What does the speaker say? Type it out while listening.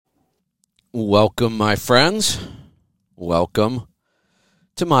Welcome, my friends. Welcome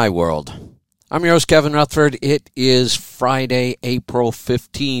to my world. I'm your host, Kevin Rutherford. It is Friday, April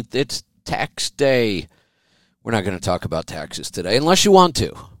 15th. It's tax day. We're not going to talk about taxes today, unless you want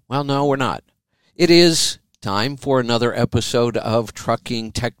to. Well, no, we're not. It is time for another episode of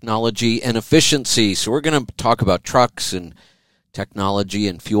Trucking Technology and Efficiency. So we're going to talk about trucks and technology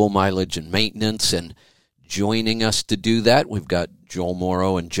and fuel mileage and maintenance. And joining us to do that, we've got Joel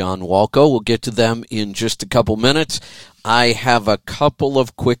Morrow and John Walco. We'll get to them in just a couple minutes. I have a couple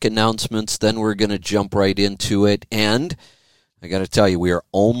of quick announcements, then we're going to jump right into it. And I got to tell you, we are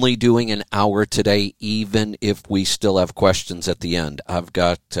only doing an hour today, even if we still have questions at the end. I've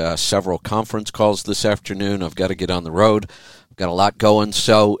got several conference calls this afternoon. I've got to get on the road. I've got a lot going.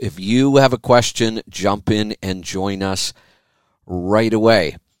 So if you have a question, jump in and join us right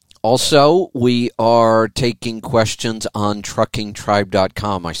away. Also, we are taking questions on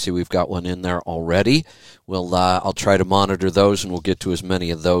truckingtribe.com. I see we've got one in there already. I'll try to monitor those, and we'll get to as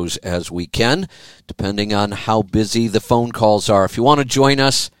many of those as we can, depending on how busy the phone calls are. If you want to join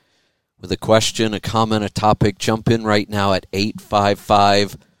us with a question, a comment, a topic, jump in right now at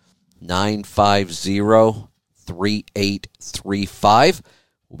 855-950-3835.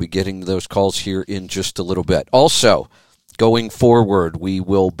 We'll be getting to those calls here in just a little bit. Also, going forward, we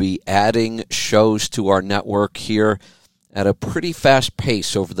will be adding shows to our network here at a pretty fast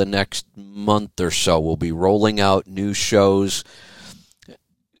pace over the next month or so. We'll be rolling out new shows.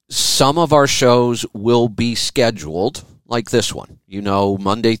 Some of our shows will be scheduled, like this one. You know,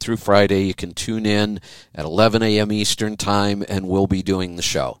 Monday through Friday, you can tune in at 11 a.m. Eastern Time, and we'll be doing the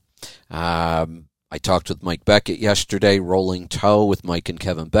show. I talked with Mike Beckett yesterday. Rolling Toe with Mike and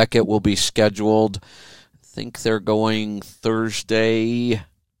Kevin Beckett will be scheduled. I think they're going Thursday,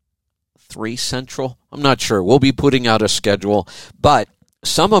 3 Central. I'm not sure. We'll be putting out a schedule, but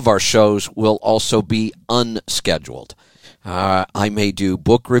some of our shows will also be unscheduled. I may do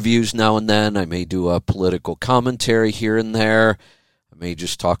book reviews now and then. I may do a political commentary here and there. I may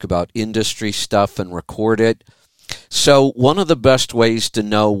just talk about industry stuff and record it. So one of the best ways to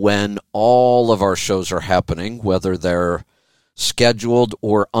know when all of our shows are happening, whether they're scheduled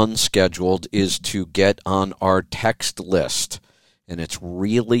or unscheduled, is to get on our text list. And it's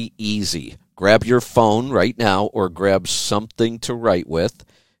really easy. Grab your phone right now or grab something to write with,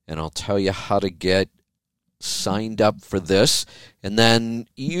 and I'll tell you how to get signed up for this. And then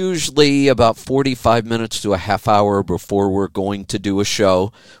usually about 45 minutes to a half hour before we're going to do a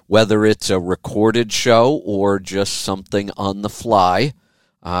show, whether it's a recorded show or just something on the fly,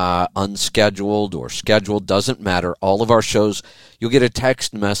 unscheduled or scheduled, doesn't matter. All of our shows, you'll get a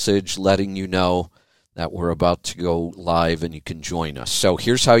text message letting you know that we're about to go live and you can join us. So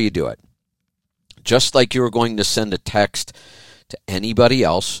here's how you do it. Just like you were going to send a text to anybody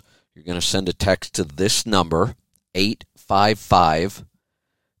else, you're going to send a text to this number,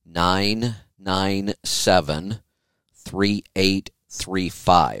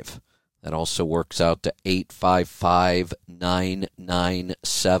 855-997-3835. That also works out to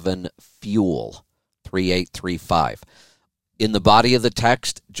 855-997-FUEL, 3835. In the body of the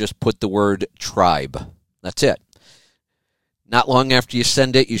text, just put the word tribe. That's it. Not long after you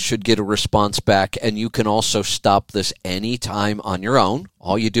send it, you should get a response back, and you can also stop this anytime on your own.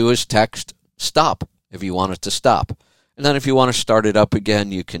 All you do is text stop if you want it to stop. And then if you want to start it up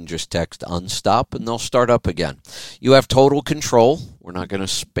again, you can just text unstop, and they'll start up again. You have total control. We're not going to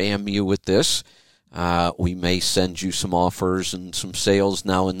spam you with this. We may send you some offers and some sales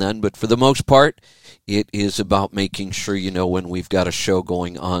now and then, but for the most part, it is about making sure you know when we've got a show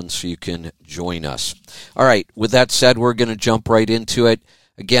going on so you can join us. All right, with that said, we're going to jump right into it.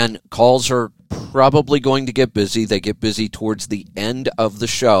 Again, calls are probably going to get busy. They get busy towards the end of the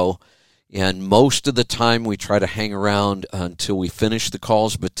show, and most of the time we try to hang around until we finish the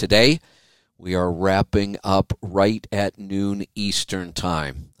calls, but today we are wrapping up right at noon Eastern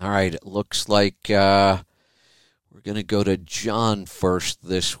Time. All right, it looks like we're going to go to John first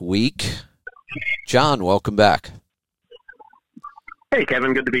this week. John, welcome back. Hey,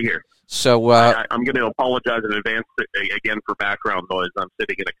 Kevin, good to be here. So I'm going to apologize in advance again for background noise. I'm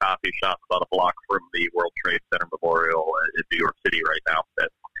sitting in a coffee shop about a block from the World Trade Center Memorial in New York City right now. That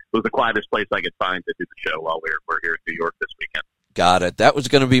was the quietest place I could find to do the show while we're here in New York this weekend. Got it. That was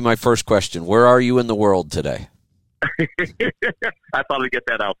going to be my first question. Where are you in the world today? I thought I'd get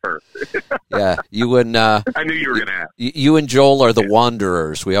that out first. Yeah, you and I knew you were going to ask. You and Joel are the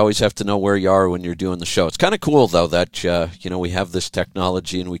wanderers. We always have to know where you are when you're doing the show. It's kind of cool, though, that we have this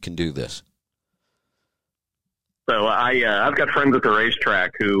technology and we can do this. So I've got friends at the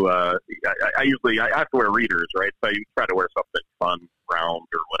racetrack who I usually have to wear readers, right? So you try to wear something fun, round,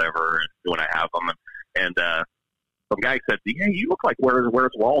 or whatever. And when I have them. And some guy said, "Yeah, you look like Where's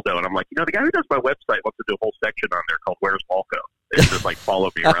Waldo?" And I'm like, the guy who does my website wants to do a whole section on there called Where's Waldo. It's just like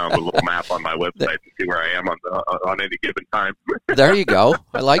follow me around with a little map on my website to see where I am on any given time. There you go.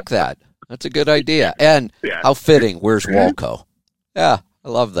 I like that. That's a good idea. And how fitting. Where's Walco? Yeah, I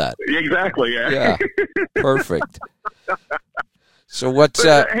love that. Exactly. Yeah. Perfect. So what's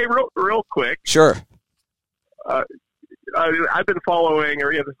hey, real quick. Sure. I've been following,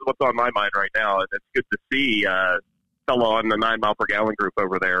 this is what's on my mind right now, and it's good to see fellow on the 9 mile per gallon group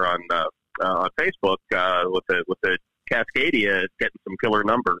over there on Facebook with the Cascadia getting some killer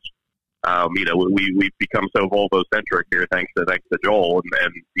numbers. We've become so Volvo centric here, thanks to Joel,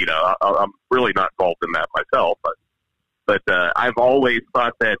 and I'm really not involved in that myself, but I've always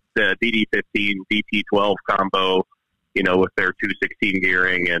thought that DD15 DT12 combo, with their 216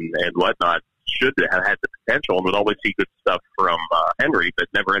 gearing and whatnot, should have had the potential, and would always see good stuff from Henry, but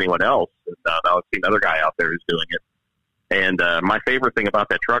never anyone else. And now I've seen another guy out there who's doing it. And my favorite thing about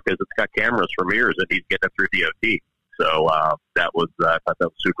that truck is it's got cameras for mirrors, and he's getting it through DOT. So I thought that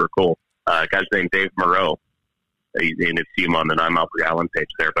was super cool. Guy's named Dave Moreau. You see him on the 9 mile per gallon page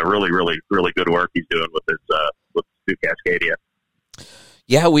there, but really, really, really good work he's doing with his new Cascadia.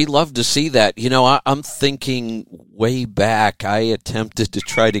 Yeah, we love to see that. I'm thinking way back, I attempted to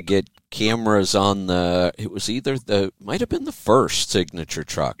try to get cameras on might have been the first signature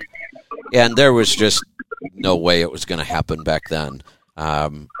truck. And there was just no way it was going to happen back then.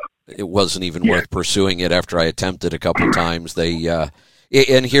 It wasn't even worth pursuing it after I attempted a couple times.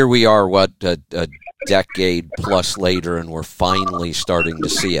 And here we are, a decade plus later, and we're finally starting to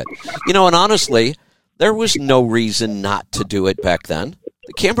see it. And honestly, there was no reason not to do it back then.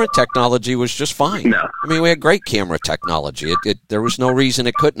 The camera technology was just fine. No. I mean, we had great camera technology. There was no reason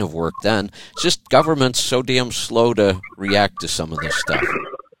it couldn't have worked then. It's just government's so damn slow to react to some of this stuff.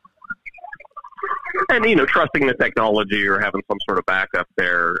 And, trusting the technology or having some sort of backup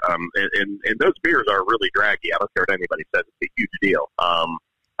there. And those mirrors are really draggy. I don't care what anybody says. It's a huge deal.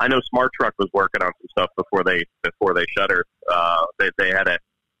 I know Smart Truck was working on some stuff before they shuttered. They had a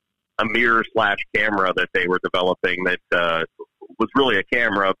mirror / camera that they were developing that was really a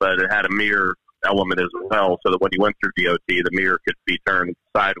camera, but it had a mirror element as well, so that when you went through DOT, the mirror could be turned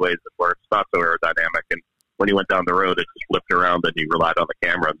sideways where it's not so aerodynamic. And when you went down the road, it just flipped around, and you relied on the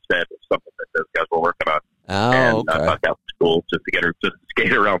camera instead. It was something that those guys were working on. Oh, and okay. I thought that was cool, just to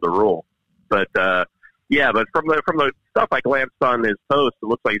skate around the rule. But but from the stuff I glanced on his post, it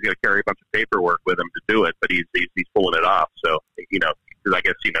looks like he's going to carry a bunch of paperwork with him to do it, but he's pulling it off. So because I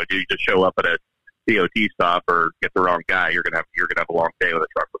guess you just show up at a DOT stop or get the wrong guy, you're gonna have a long day with a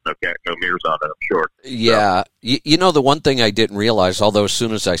truck with no mirrors on it, I'm sure. Yeah, so. The one thing I didn't realize, although as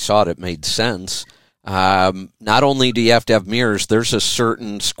soon as I saw it made sense. Not only do you have to have mirrors, there's a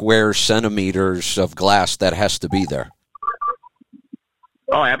certain square centimeters of glass that has to be there.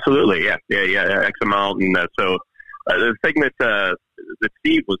 Oh, absolutely, yeah, X amount, and so the thing that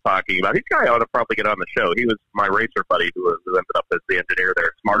Steve was talking about, he's a guy I ought to probably get on the show. He was my racer buddy who ended up as the engineer there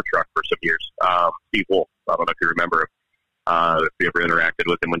at Smart Truck for some years. Steve Wolf. I don't know if you remember him. If you ever interacted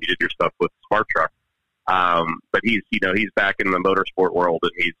with him when you did your stuff with Smart Truck. But he's back in the motorsport world,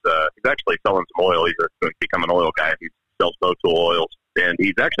 and he's actually selling some oil. He's going to become an oil guy. He sells Motul oils, and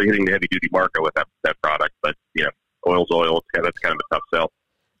he's actually hitting the heavy duty market with that product. But oil's oil. That's kind of a tough sell.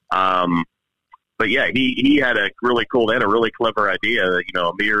 But yeah, he had a really cool and a really clever idea.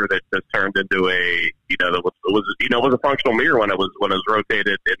 A mirror that just turned into a that was a functional mirror when it was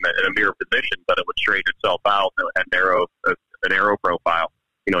rotated in a mirror position, but it would straighten itself out. And it had an arrow profile,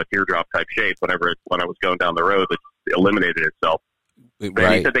 a teardrop type shape. When I was going down the road, it eliminated itself. Right.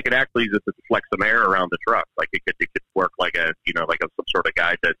 And he said they could actually use it to deflect some air around the truck, like it could work like some sort of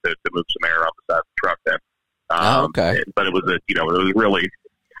guide to move some air off the side of the truck. Then, okay. But it was it was really.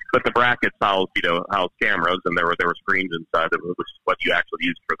 But the brackets housed cameras, and there were screens inside. That was what you actually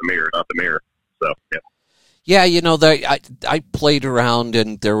used for the mirror, not the mirror. So yeah. Yeah, I played around,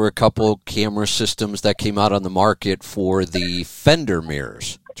 and there were a couple camera systems that came out on the market for the fender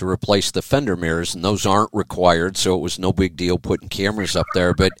mirrors to replace the fender mirrors, and those aren't required, so it was no big deal putting cameras up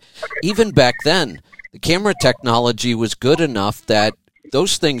there. But even back then, the camera technology was good enough that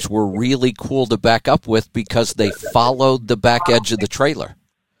those things were really cool to back up with because they followed the back edge of the trailer.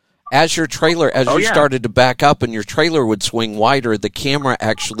 As you started to back up and your trailer would swing wider, the camera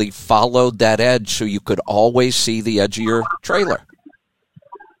actually followed that edge so you could always see the edge of your trailer.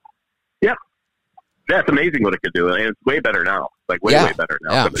 Yep. That's amazing what it could do. And it's way better now. Like way better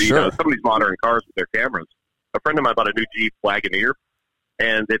now. Yeah, sure. Some of these modern cars with their cameras. A friend of mine bought a new Jeep Wagoneer,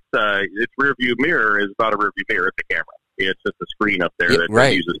 and its rear view mirror is not a rear view mirror, it's a camera. It's just a screen up there that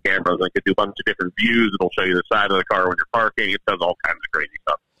right. uses cameras. It can do a bunch of different views. It'll show you the side of the car when you're parking. It does all kinds of crazy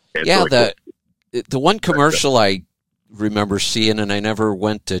stuff. It's really cool. The one commercial I remember seeing, and I never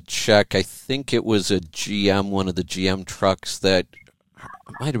went to check, I think it was a GM, one of the GM trucks that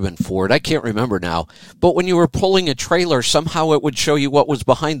might have been Ford. I can't remember now. But when you were pulling a trailer, somehow it would show you what was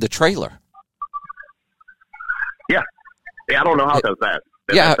behind the trailer. Yeah. I don't know how it does that.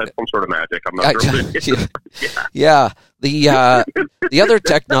 That's some sort of magic. I'm not sure. Yeah. The other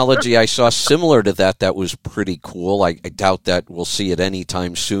technology I saw similar to that was pretty cool. I doubt that we'll see it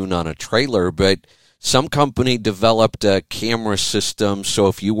anytime soon on a trailer, but some company developed a camera system, so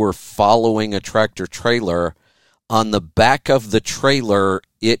if you were following a tractor trailer, on the back of the trailer,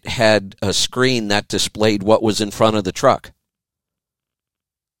 it had a screen that displayed what was in front of the truck.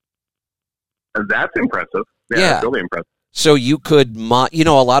 That's impressive. Yeah. That's really impressive. So you could, a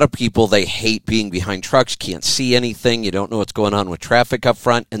lot of people, they hate being behind trucks, can't see anything, you don't know what's going on with traffic up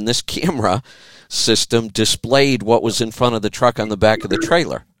front, and this camera system displayed what was in front of the truck on the back of the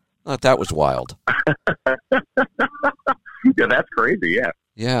trailer. I thought that was wild. Yeah, that's crazy, yeah.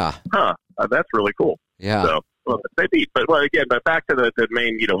 Yeah. Huh, that's really cool. Yeah. So, but back to the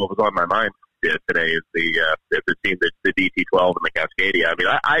main, what was on my mind today is the DT12 and the Cascadia. I mean,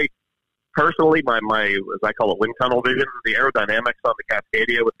 I personally, my as I call it, wind tunnel vision, the aerodynamics on the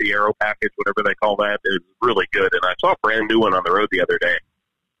Cascadia with the aero package, whatever they call that, is really good. And I saw a brand new one on the road the other day,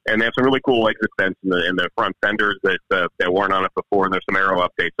 and they have some really cool exit vents in the front fenders that weren't on it before, and there's some aero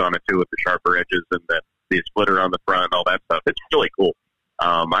updates on it too with the sharper edges and the splitter on the front and all that stuff. It's really cool.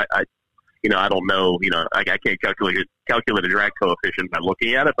 I don't know, I can't calculate a drag coefficient by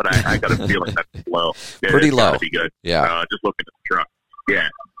looking at it, but I got a feeling that's low. Pretty low. Be good. Yeah. Just looking at the truck. Yeah.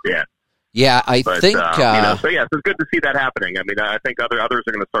 Yeah, I think. So it's good to see that happening. I mean, I think others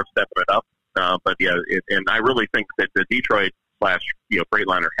are going to start stepping it up. But yeah, and I really think that the Detroit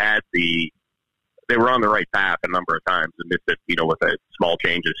Freightliner they were on the right path a number of times and missed it, with small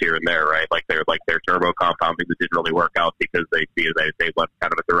changes here and there, right? Like their turbo compounding that didn't really work out because they went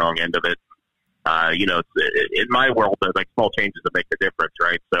kind of at the wrong end of it. In my world, like small changes that make the difference,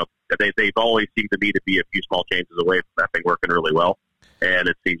 right? So they've always seemed to me to be a few small changes away from that thing working really well. And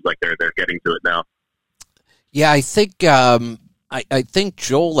it seems like they're getting to it now. Yeah, I think I think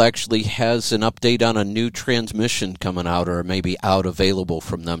Joel actually has an update on a new transmission coming out, or maybe out available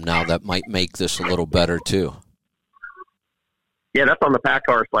from them now, that might make this a little better too. Yeah, that's on the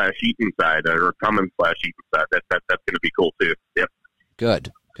PACCAR /Eaton side, or Cummins/Eaton side. That's going to be cool too. Yep.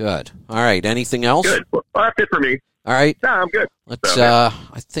 Good. All right. Anything else? Good. Well, that's it for me. All right. No, I'm good. Let's. I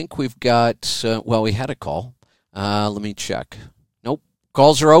think we've got. We had a call. Let me check. Nope.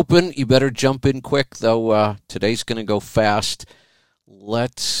 Calls are open. You better jump in quick, though. Today's going to go fast.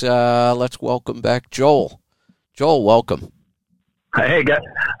 Let's welcome back Joel. Joel, welcome. Hey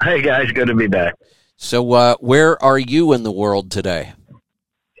guys, good to be back. So, where are you in the world today?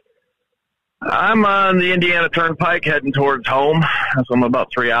 I'm on the Indiana Turnpike heading towards home. So I'm about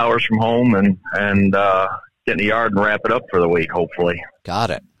 3 hours from home and get in the yard and wrap it up for the week, hopefully.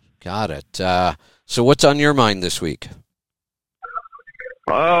 Got it. So what's on your mind this week?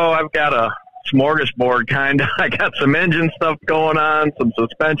 Oh, I've got a smorgasbord kind of. I got some engine stuff going on, some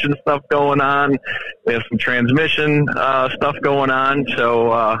suspension stuff going on. We have some transmission stuff going on.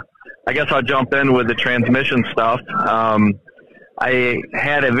 So I guess I'll jump in with the transmission stuff. I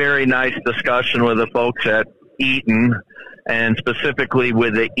had a very nice discussion with the folks at Eaton, and specifically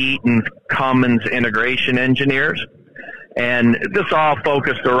with the Eaton Cummins integration engineers. And this all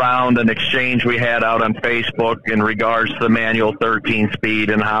focused around an exchange we had out on Facebook in regards to the manual 13-speed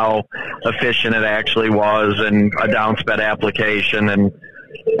and how efficient it actually was, and a downsped application.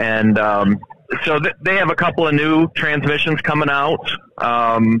 And so they have a couple of new transmissions coming out,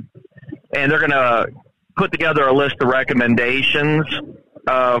 and they're going to put together a list of recommendations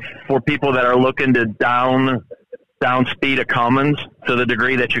for people that are looking to downspeed a Cummins to the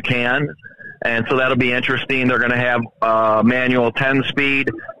degree that you can. And so that'll be interesting. They're going to have manual 10-speed,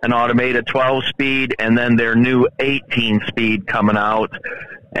 an automated 12-speed, and then their new 18-speed coming out.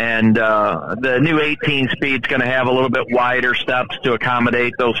 And the new 18-speed is going to have a little bit wider steps to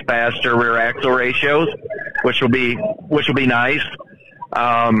accommodate those faster rear axle ratios, which will be nice.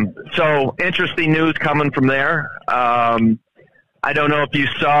 So interesting news coming from there. I don't know if you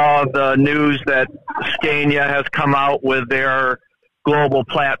saw the news that Scania has come out with their global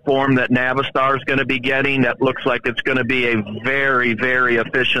platform that Navistar is going to be getting. That looks like it's going to be a very, very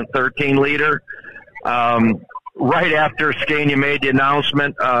efficient 13-liter. Right after Scania made the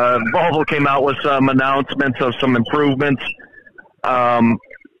announcement, Volvo came out with some announcements of some improvements.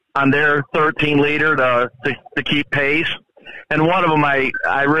 their 13-liter to keep pace. And one of them I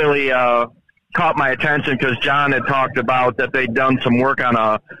really caught my attention because John had talked about that they'd done some work on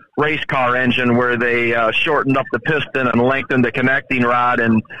a race car engine where they shortened up the piston and lengthened the connecting rod,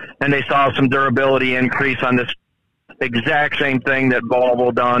 and they saw some durability increase on this exact same thing that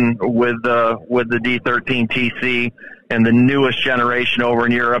Volvo done with the D13 TC and the newest generation over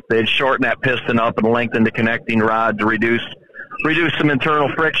in Europe. They'd shortened that piston up and lengthened the connecting rod to reduce some internal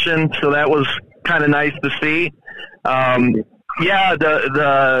friction. So that was kind of nice to see. Yeah,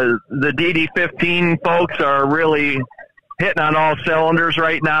 the DD15 folks are really hitting on all cylinders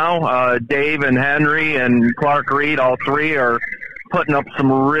right now. Dave and Henry and Clark Reed, all three are putting up some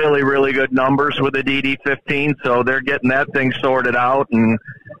really, really good numbers with the DD15. So they're getting that thing sorted out, and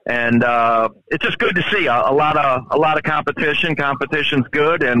it's just good to see a lot of competition. Competition's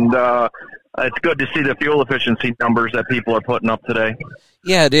good, and it's good to see the fuel efficiency numbers that people are putting up today.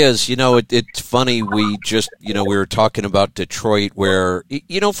 Yeah, it is. It's funny. We were talking about Detroit where,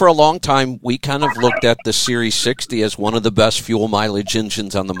 for a long time, we kind of looked at the Series 60 as one of the best fuel mileage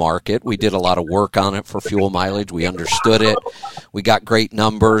engines on the market. We did a lot of work on it for fuel mileage. We understood it. We got great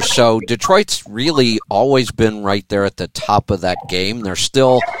numbers. So Detroit's really always been right there at the top of that game. They're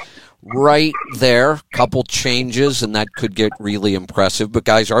still right there, couple changes, and that could get really impressive, but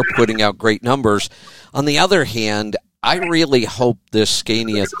guys are putting out great numbers. On the other hand, I really hope this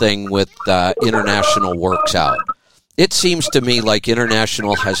Scania thing with International works out. It seems to me like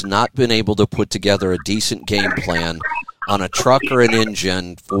International has not been able to put together a decent game plan on a truck or an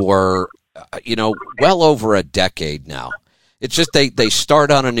engine for, well over a decade now. It's just they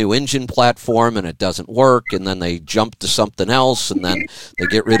start on a new engine platform and it doesn't work, and then they jump to something else, and then they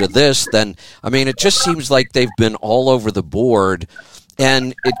get rid of this. It just seems like they've been all over the board.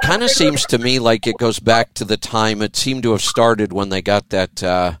 And it kind of seems to me like it goes back to the time it seemed to have started when they got that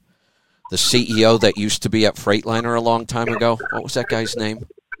the CEO that used to be at Freightliner a long time ago. What was that guy's name?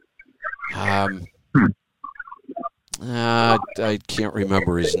 I can't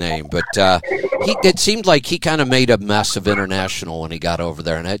remember his name, but it seemed like he kind of made a mess of International when he got over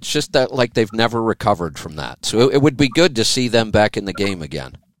there, and it's just that like they've never recovered from that. So it would be good to see them back in the game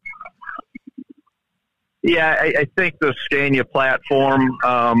again. Yeah, I think the Scania platform,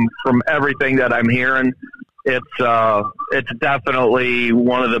 from everything that I'm hearing, it's definitely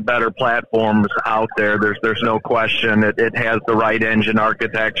one of the better platforms out there. There's no question. It has the right engine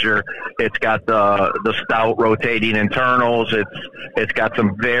architecture. It's got the stout rotating internals. It's got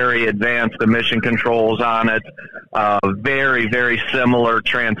some very advanced emission controls on it. Very, very similar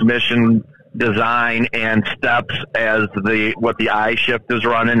transmission design and steps as what the I-Shift is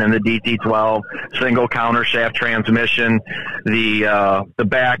running in the DT12 single countershaft transmission. The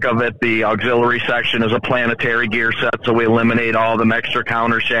back of it, the auxiliary section, is a planetary gear set, so we eliminate all the extra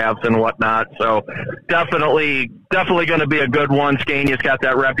countershafts and whatnot. So definitely going to be a good one. Scania's got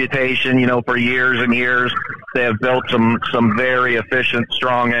that reputation, for years and years. They have built some very efficient,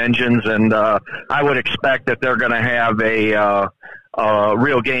 strong engines, and I would expect that they're going to have a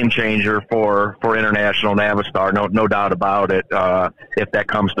real game changer for International Navistar, no doubt about it, if that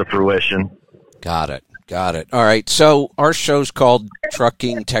comes to fruition. Got it. All right, so our show's called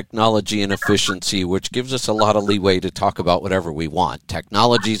Trucking, Technology, and Efficiency, which gives us a lot of leeway to talk about whatever we want.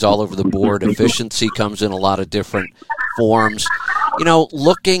 Technology's all over the board. Efficiency comes in a lot of different forms.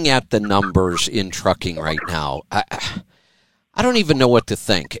 Looking at the numbers in trucking right now, I don't even know what to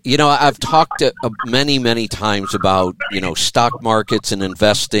think. I've talked many, many times about, stock markets and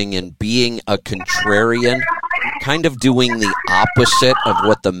investing and being a contrarian, kind of doing the opposite of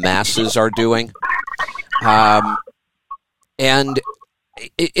what the masses are doing. And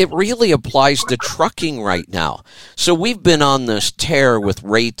it really applies to trucking right now. So we've been on this tear with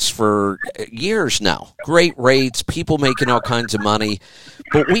rates for years now. Great rates, people making all kinds of money.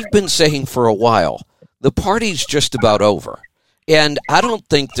 But we've been saying for a while, the party's just about over. And I don't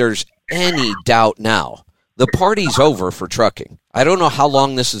think there's any doubt now. The party's over for trucking. I don't know how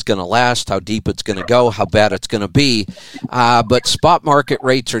long this is going to last, how deep it's going to go, how bad it's going to be. But spot market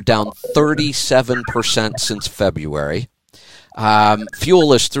rates are down 37% since February.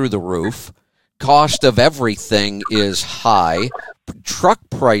 Fuel is through the roof. Cost of everything is high. Truck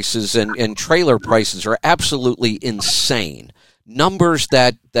prices and trailer prices are absolutely insane. Numbers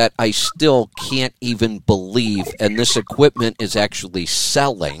that I still can't even believe, and this equipment is actually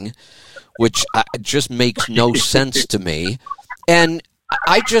selling, which just makes no sense to me. And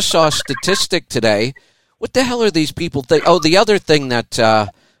I just saw a statistic today. What the hell are these people think? Oh, the other thing that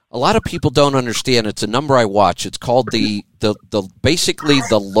a lot of people don't understand. It's a number I watch. It's called the basically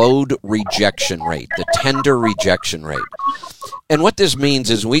the load rejection rate, the tender rejection rate. And what this means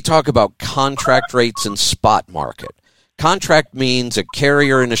is we talk about contract rates and spot market. Contract means a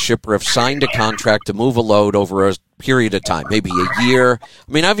carrier and a shipper have signed a contract to move a load over a period of time, maybe a year.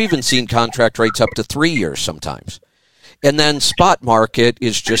 I mean, I've even seen contract rates up to 3 years sometimes. And then spot market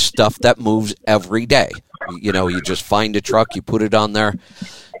is just stuff that moves every day. You know, you just find a truck, you put it on there.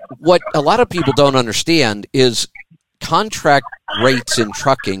 What a lot of people don't understand is contract rates in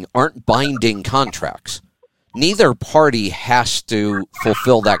trucking aren't binding contracts. Neither party has to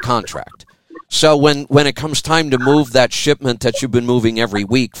fulfill that contract. So when it comes time to move that shipment that you've been moving every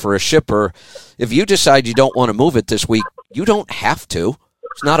week for a shipper, if you decide you don't want to move it this week, you don't have to.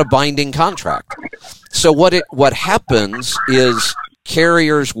 It's not a binding contract. So what happens is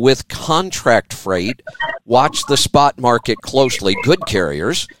carriers with contract freight watch the spot market closely, good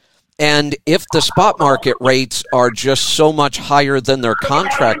carriers, and if the spot market rates are just so much higher than their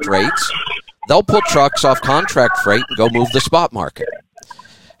contract rates, they'll pull trucks off contract freight and go move the spot market.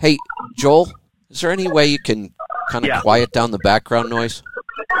 Hey, Joel, is there any way you can kind of quiet down the background noise?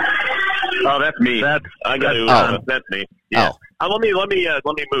 Oh, that's me. That's me. Yeah. Oh. Let me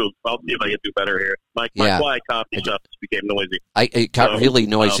move. I'll see if I can do better here. My quiet coffee shop just became noisy. It got really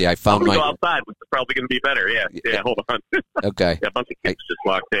noisy. I found go outside, which is probably going to be better. Yeah. Hold on. Okay. Yeah, a bunch of kids just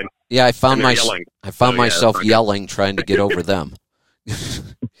walked in. Yeah, I found myself yelling, trying to get over them. Yeah.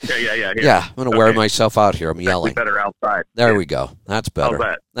 Yeah, I'm going to wear myself out here. I'm yelling. Better outside. There we go. That's better. How's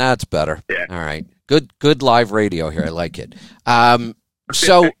that? That's better. Yeah. All right. Good live radio here. I like it.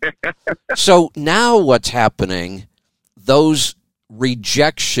 So now what's happening, those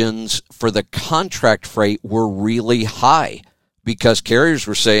rejections for the contract freight were really high because carriers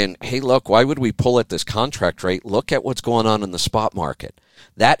were saying, hey, look, why would we pull at this contract rate? Look at what's going on in the spot market.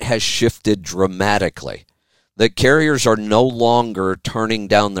 That has shifted dramatically. The carriers are no longer turning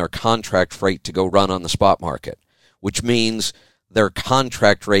down their contract freight to go run on the spot market, which means their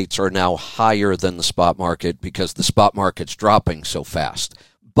contract rates are now higher than the spot market because the spot market's dropping so fast.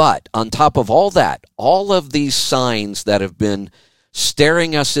 But on top of all that, all of these signs that have been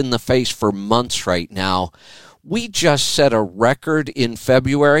staring us in the face for months right now, we just set a record in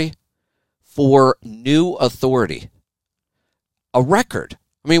February for new authority. A record.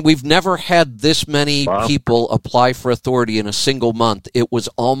 I mean, we've never had this many people apply for authority in a single month. It was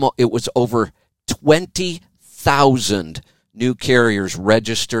over 20,000 new carriers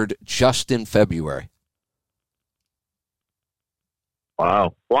registered just in February.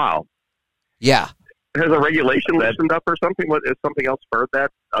 Wow. Yeah. Has a regulation loosened up or something? What is something else spurred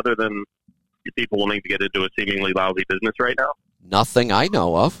that other than people wanting to get into a seemingly lousy business right now? Nothing I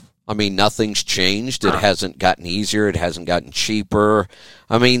know of. I mean, nothing's changed. It hasn't gotten easier. It hasn't gotten cheaper.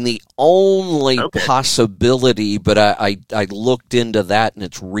 I mean, the only possibility, but I looked into that, and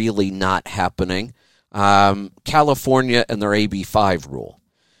it's really not happening. California and their AB5 rule.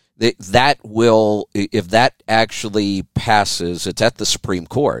 That will, if that actually passes, it's at the Supreme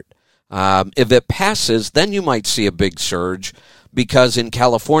Court. If it passes, then you might see a big surge because in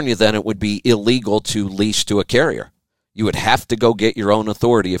California, then it would be illegal to lease to a carrier. You would have to go get your own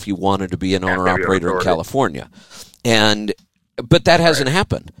authority if you wanted to be an owner-operator in California. But that hasn't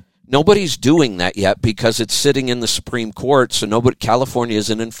happened. Nobody's doing that yet because it's sitting in the Supreme Court, so California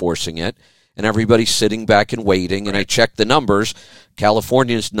isn't enforcing it, and everybody's sitting back and waiting. And I checked the numbers.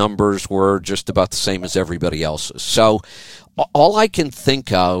 California's numbers were just about the same as everybody else's. So all I can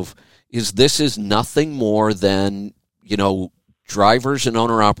think of is this is nothing more than, drivers and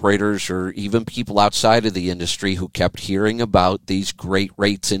owner-operators or even people outside of the industry who kept hearing about these great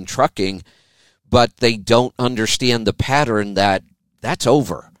rates in trucking, but they don't understand the pattern that's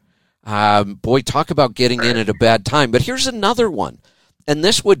over. Boy, talk about getting in at a bad time. But here's another one, and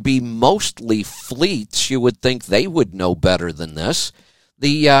this would be mostly fleets. You would think they would know better than this.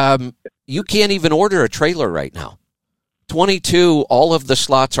 You can't even order a trailer right now. 22, all of the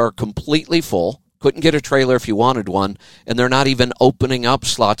slots are completely full. Couldn't get a trailer if you wanted one, and they're not even opening up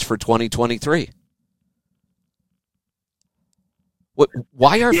slots for 2023.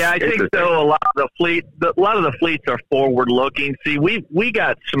 Why are? Yeah, I think though a lot of the fleets are forward looking. See, we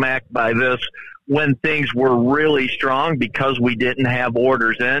got smacked by this when things were really strong because we didn't have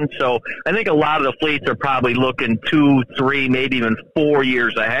orders in. So I think a lot of the fleets are probably looking 2, 3, maybe even 4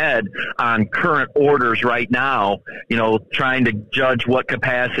 years ahead on current orders right now, trying to judge what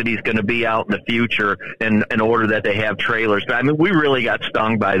capacity is going to be out in the future in order that they have trailers. I mean, we really got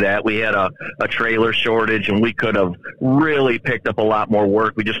stung by that. We had a trailer shortage, and we could have really picked up a lot more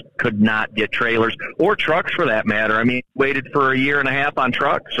work. We just could not get trailers or trucks for that matter. I mean, waited for a year and a half on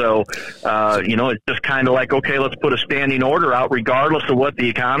trucks. So, it's just kind of like, okay, let's put a standing order out regardless of what the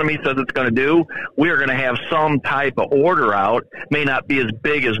economy says it's going to do. We're going to have some type of order out. May not be as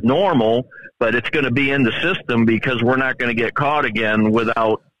big as normal, but it's going to be in the system because we're not going to get caught again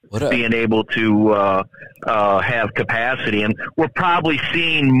without being able to have capacity. And we're probably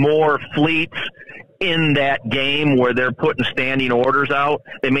seeing more fleets in that game where they're putting standing orders out.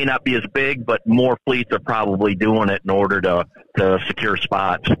 They may not be as big, but more fleets are probably doing it in order to secure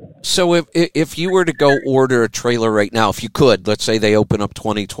spots. So if you were to go order a trailer right now, if you could, let's say they open up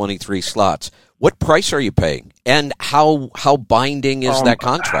 2023 slots, what price are you paying? And how binding is that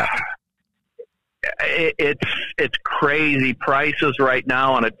contract? It's crazy prices right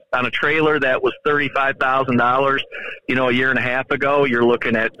now on a trailer that was $35,000. A year and a half ago, you're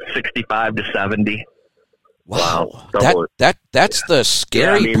looking at 65 to 70. Wow, that's the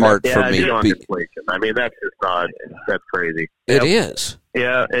scary part for me. I mean, that's crazy. It is.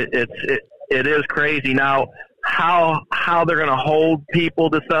 Yeah, it is crazy. Now, how they're going to hold people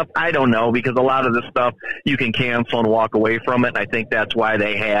to stuff, I don't know, because a lot of this stuff you can cancel and walk away from it, and I think that's why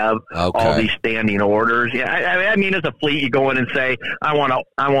they have all these standing orders. Yeah, I mean, as a fleet, you go in and say, I want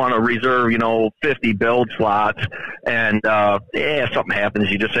to reserve 50 build slots, and if something happens,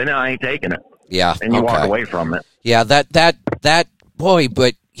 you just say, no, I ain't taking it. Yeah, and you walk away from it. Yeah, that boy,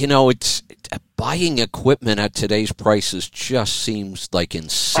 but it's buying equipment at today's prices just seems like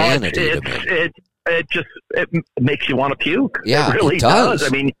insanity to me. It makes you want to puke. Yeah, it really does. I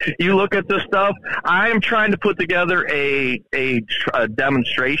mean, you look at this stuff. I'm trying to put together a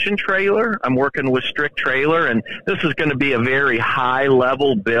demonstration trailer. I'm working with Strict Trailer, and this is going to be a very high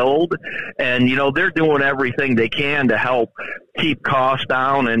level build. And they're doing everything they can to help keep costs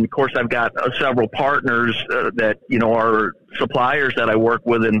down. And of course, I've got several partners that are suppliers that I work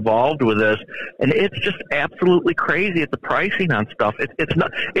with involved with this, and it's just absolutely crazy at the pricing on stuff.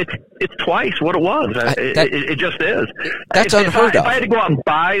 It's twice what it was. It just is. That's unheard of. If I had to go out and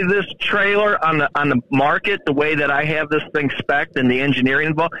buy this trailer on the market the way that I have this thing spec'd and the engineering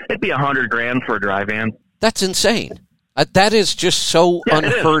involved, it'd be $100,000 for a dry van. That's insane. That is just so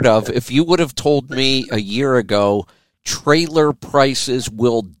unheard of. If you would have told me a year ago trailer prices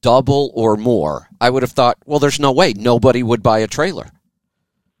will double or more, I would have thought, well, there's no way. Nobody would buy a trailer.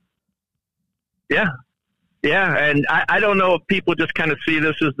 Yeah. Yeah, and I don't know if people just kind of see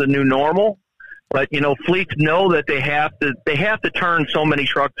this as the new normal, but, fleets know that they have to turn so many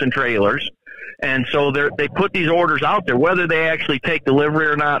trucks and trailers. And so they put these orders out there. Whether they actually take delivery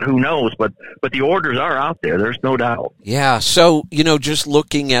or not, who knows? But the orders are out there. There's no doubt. Yeah. So, just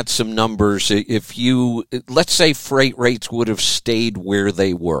looking at some numbers, let's say freight rates would have stayed where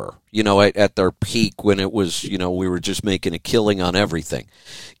they were, at their peak when it was, we were just making a killing on everything.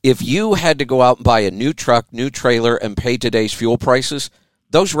 If you had to go out and buy a new truck, new trailer, and pay today's fuel prices,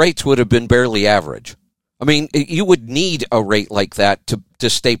 those rates would have been barely average. I mean, you would need a rate like that to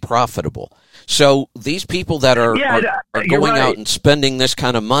stay profitable. So these people that are going out and spending this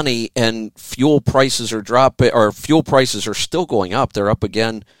kind of money, and fuel prices are dropping, or fuel prices are still going up. They're up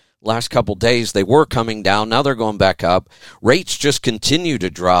again last couple days. They were coming down. Now they're going back up. Rates just continue to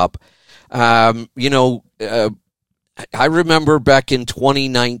drop. I remember back in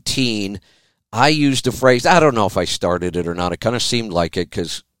 2019, I used a phrase. I don't know if I started it or not. It kind of seemed like it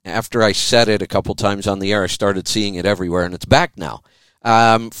because after I said it a couple times on the air, I started seeing it everywhere, and it's back now.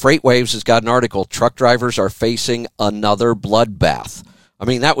 FreightWaves has got an article, truck drivers are facing another bloodbath. I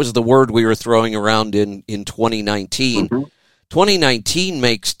mean, that was the word we were throwing around in 2019. Mm-hmm. 2019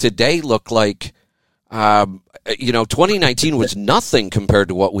 makes today look like, 2019 was nothing compared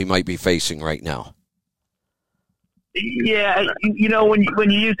to what we might be facing right now. Yeah,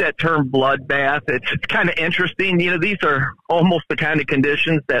 when you use that term bloodbath, it's kind of interesting. These are almost the kind of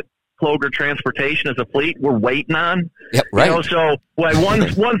conditions that Ploger Transportation as a fleet we're waiting on. Yep, right. So when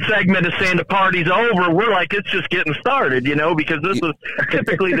one segment is saying the party's over, we're like, it's just getting started, because this is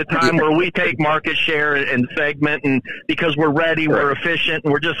typically the time where we take market share and segment, and because we're ready, we're efficient,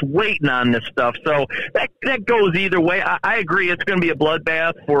 and we're just waiting on this stuff. So that goes either way. I agree it's going to be a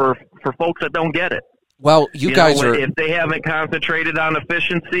bloodbath for folks that don't get it. Well, you guys are. If they haven't concentrated on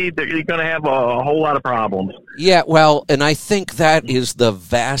efficiency, you're going to have a whole lot of problems. Yeah, well, and I think that is the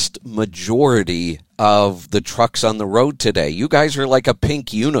vast majority of the trucks on the road today. You guys are like a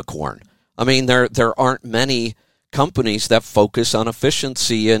pink unicorn. I mean, there aren't many companies that focus on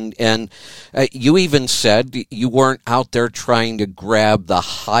efficiency, and you even said you weren't out there trying to grab the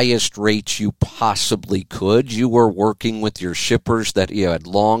highest rates you possibly could. You were working with your shippers that you had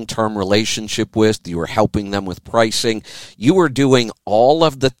long-term relationship with. You were helping them with pricing. You were doing all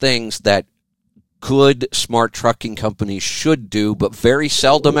of the things that good, smart trucking companies should do, but very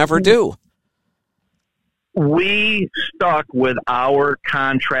seldom ever do. We stuck with our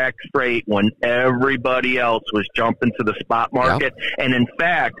contract freight when everybody else was jumping to the spot market. Yep. And in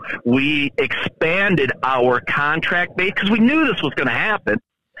fact, we expanded our contract base because we knew this was going to happen.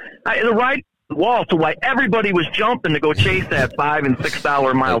 The right wall to why everybody was jumping to go chase that $5 and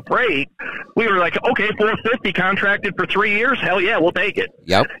 $6 a mile freight. We were like, okay, $450 contracted for 3 years. Hell yeah, we'll take it.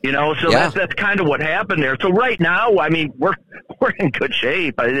 Yep. That's kind of what happened there. So right now, I mean, we're in good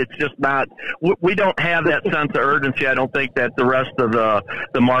shape. It's just not, we don't have that sense of urgency. I don't think that the rest of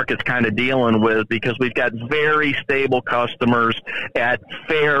the market's kind of dealing with, because we've got very stable customers at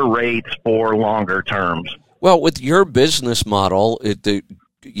fair rates for longer terms. Well, with your business model,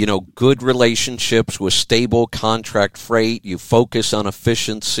 good relationships with stable contract freight, you focus on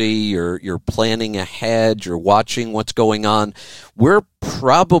efficiency, you're planning ahead, you're watching what's going on. We're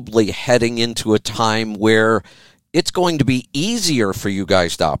probably heading into a time where it's going to be easier for you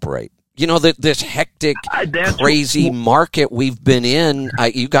guys to operate. This hectic, crazy market we've been in,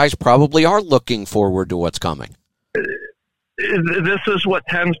 you guys probably are looking forward to what's coming. This is what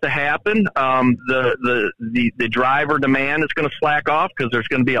tends to happen. The driver demand is going to slack off because there's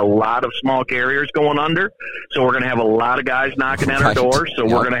going to be a lot of small carriers going under. So we're going to have a lot of guys knocking at our doors. So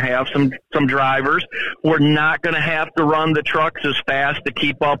we're going to have some drivers. We're not going to have to run the trucks as fast to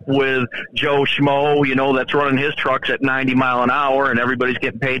keep up with Joe Schmo, that's running his trucks at 90 mile an hour, and everybody's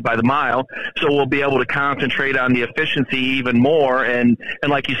getting paid by the mile. So we'll be able to concentrate on the efficiency even more. And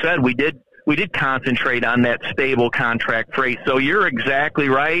like you said, we did concentrate on that stable contract freight. So you're exactly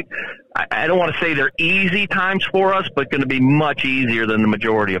right. I don't want to say they're easy times for us, but going to be much easier than the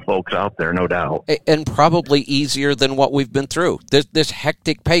majority of folks out there, no doubt. And probably easier than what we've been through. This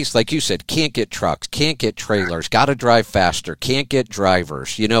hectic pace, like you said, can't get trucks, can't get trailers, got to drive faster, can't get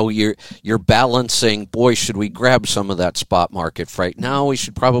drivers. You're balancing, boy, should we grab some of that spot market freight? No, we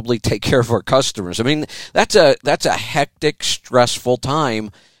should probably take care of our customers. I mean, that's a hectic, stressful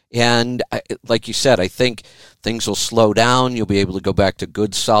time. And like you said, I think things will slow down. You'll be able to go back to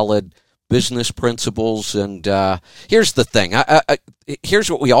good, solid business principles. And here's the thing.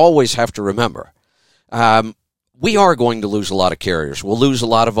 Here's what we always have to remember. We are going to lose a lot of carriers. We'll lose a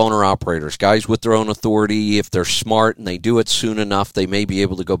lot of owner-operators, guys with their own authority. If they're smart and they do it soon enough, they may be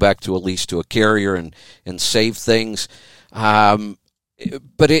able to go back to a lease to a carrier and save things. But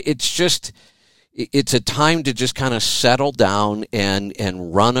it's a time to just kind of settle down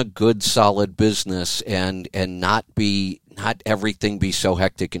and run a good, solid business and not everything be so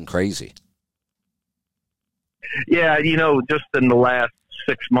hectic and crazy. Yeah, just in the last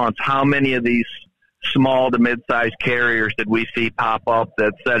 6 months, how many of these small to mid-sized carriers did we see pop up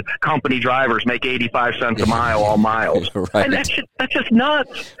that said company drivers make 85 cents a mile all miles? Right. And that's just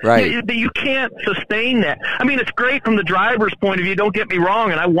nuts. Right. You can't sustain that. I mean, it's great from the driver's point of view, don't get me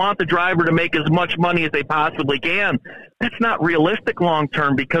wrong, and I want the driver to make as much money as they possibly can. That's not realistic long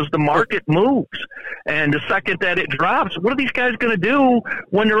term because the market moves. And the second that it drops, what are these guys going to do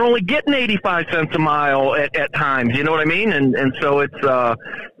when they're only getting 85 cents a mile at times? You know what I mean? And so it's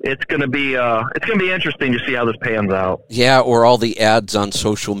going to be interesting to see how this pans out. Yeah, or all the ads on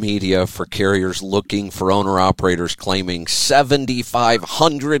social media for carriers looking for owner-operators claiming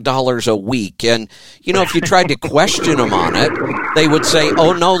 $7,500 a week. And, if you tried to question them on it, they would say,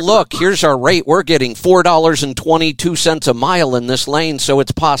 oh, no, look, here's our rate. We're getting $4.22 a mile in this lane, so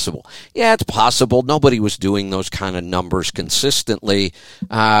it's possible. Yeah, it's possible. Nobody was doing those kind of numbers consistently.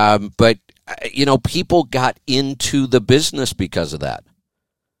 But, people got into the business because of that.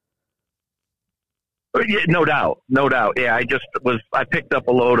 Yeah, no doubt. Yeah, I picked up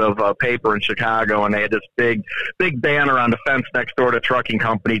a load of paper in Chicago, and they had this big banner on the fence next door to a trucking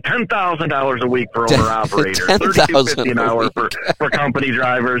company: $10,000 a week for owner operators, $32.50 an hour for company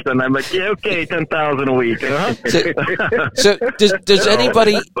drivers. And I'm like, yeah, okay, $10,000 a week. So does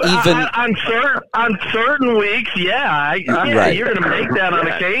anybody even on certain weeks? Yeah, right. You're going to make that on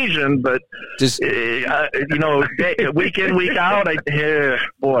occasion, but week in, week out, I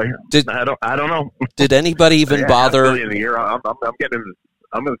don't know. Did anybody even bother? $1 billion a year. I'm going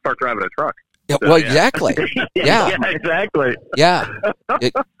to start driving a truck. Yeah, well, exactly. Yeah. Yeah, exactly. Yeah.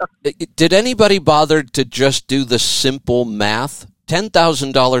 Did anybody bother to just do the simple math?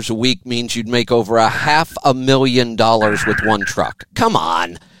 $10,000 a week means you'd make over $500,000 with one truck. Come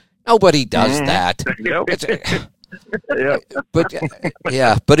on. Nobody does that.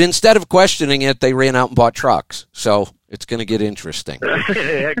 But instead of questioning it, they ran out and bought trucks. So it's going to get interesting.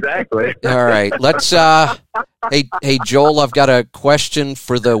 Exactly. All right. Let's hey Joel, I've got a question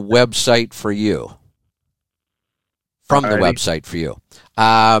for the website for you. From the website for you.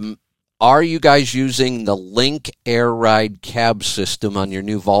 Are you guys using the Link Air Ride cab system on your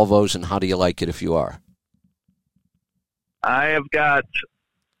new Volvos, and how do you like it if you are? I have got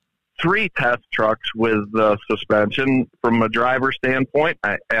 3 test trucks with suspension. From a driver standpoint,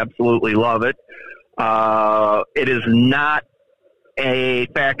 I absolutely love it. It is not a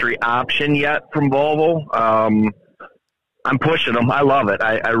factory option yet from Volvo. I'm pushing them. I love it.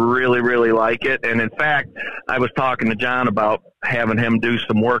 I really, really like it. And in fact, I was talking to John about having him do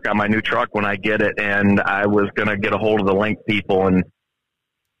some work on my new truck when I get it, and I was going to get a hold of the Link people and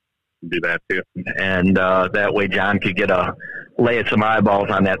do that too. And that way John could lay some eyeballs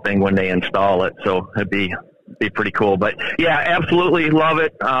on that thing when they install it. So it'd be pretty cool. But yeah, absolutely love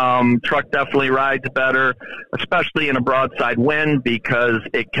it. Truck definitely rides better, especially in a broadside wind, because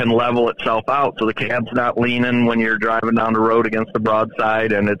it can level itself out. So the cab's not leaning when you're driving down the road against the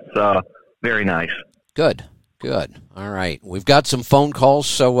broadside, and it's very nice. Good. All right. We've got some phone calls.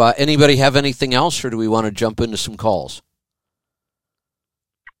 So anybody have anything else, or do we want to jump into some calls?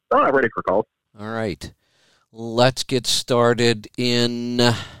 Oh, I'm ready for calls. All right. Let's get started in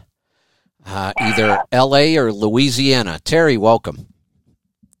either L.A. or Louisiana. Terry, welcome.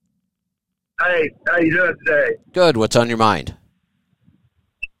 Hey, how you doing today? Good. What's on your mind?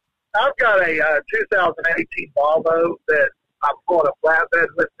 I've got a 2018 Volvo that I'm pulling a flatbed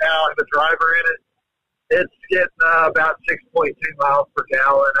with now. I'm a driver in it. It's getting about 6.2 miles per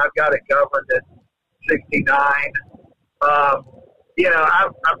gallon. I've got it governed at 69.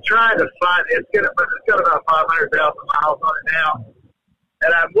 I'm trying to find it's got about 500,000 miles on it now,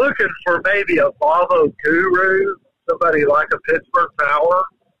 and I'm looking for maybe a Volvo guru, somebody like a Pittsburgh Power,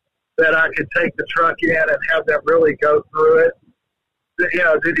 that I could take the truck in and have them really go through it, do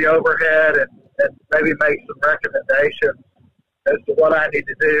the overhead and maybe make some recommendations as to what I need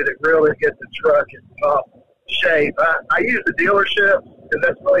to do to really get the truck in top shape. I use the dealerships because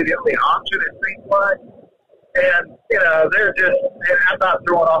that's really the only option, it seems like. And, they're just, and I'm not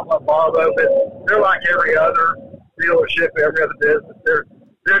throwing off my Volvo, but they're like every other dealership, every other business.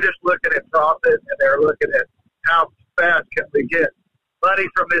 They're just looking at profit, and they're looking at how fast can we get money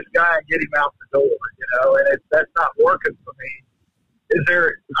from this guy and get him out the door, and that's not working for me. Is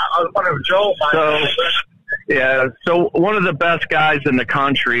there, I was wondering if Joel might. So one of the best guys in the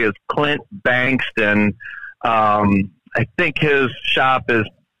country is Clint Bankston. I think his shop is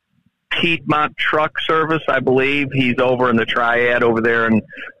Piedmont Truck Service, I believe. He's over in the Triad over there in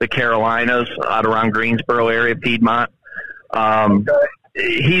the Carolinas, out around Greensboro area, Piedmont.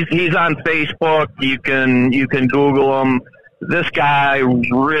 He's on Facebook. You can Google him. This guy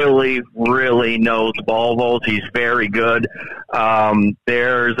really, really knows Volvos. He's very good.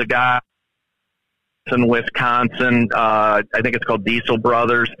 There's a guy in Wisconsin. I think it's called Diesel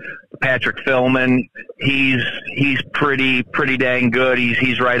Brothers. Patrick Philman. He's pretty dang good.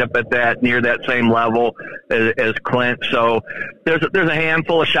 He's right up at near that same level as Clint. So there's a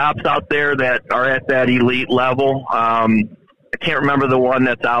handful of shops out there that are at that elite level. I can't remember the one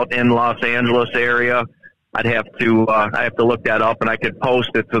that's out in Los Angeles area. I have to look that up, and I could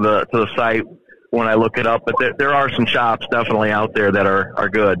post it to the site when I look it up. But there are some shops definitely out there that are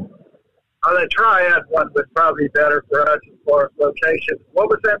good. The Triad one would probably be better for us as far as location. What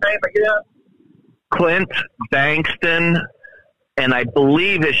was that name again? Clint Bankston, and I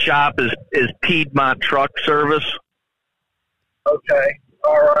believe his shop is Piedmont Truck Service. Okay,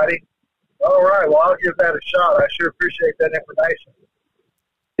 all righty. All right, well, I'll give that a shot. I sure appreciate that information.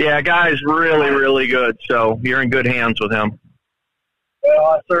 Yeah, guy's really, really good, so you're in good hands with him. Well,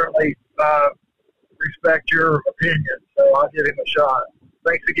 I certainly respect your opinion, so I'll give him a shot.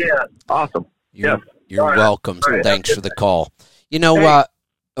 Thanks again. Awesome. You're right. welcome. Right. Thanks for the call. Go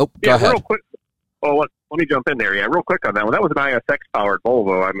ahead. Real quick. Well, let me jump in there. Yeah, real quick on that one. That was an ISX-powered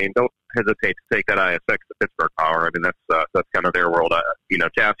Volvo. I mean, don't hesitate to take that ISX to Pittsburgh Power. I mean, that's kind of their world.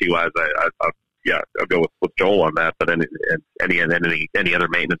 Chassis-wise, I'll go with Joel on that. But any other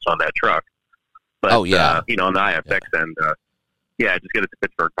maintenance on that truck. But, on the ISX end, just get it to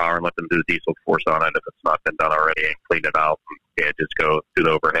Pittsburgh Power and let them do the diesel force on it if it's not been done already, and clean it out. Just go do the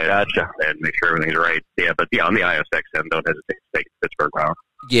overhead and make sure everything's right. Yeah, but on the ISX end, don't hesitate to take it to Pittsburgh Power.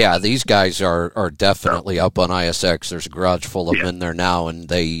 Yeah, these guys are definitely up on ISX. There's a garage full of them in there now, and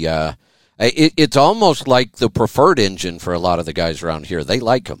it's almost like the preferred engine for a lot of the guys around here. They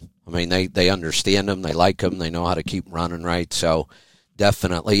like them. I mean, they understand them. They like them. They know how to keep running right. So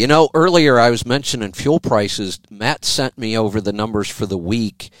definitely. You know, earlier I was mentioning fuel prices. Matt sent me over the numbers for the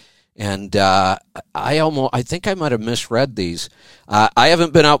week, and I think I might have misread these. I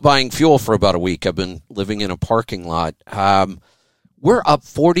haven't been out buying fuel for about a week. I've been living in a parking lot. We're up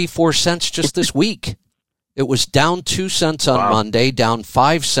 44 cents just this week. It was down 2 cents on Monday, down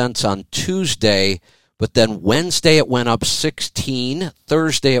 5 cents on Tuesday, but then Wednesday it went up 16,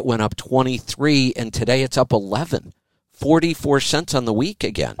 Thursday it went up 23, and today it's up 11. 44 cents on the week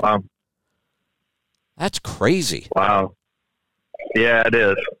again. Wow. That's crazy. Wow. Yeah, it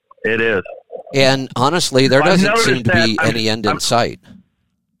is. It is. And honestly, there doesn't seem to be any end in sight.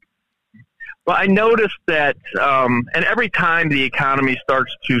 Well, I noticed that, and every time the economy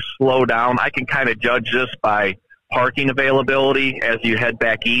starts to slow down, I can kind of judge this by parking availability as you head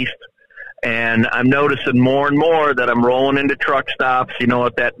back east. And I'm noticing more and more that I'm rolling into truck stops, you know,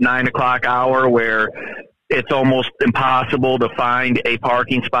 at that 9 o'clock hour where it's almost impossible to find a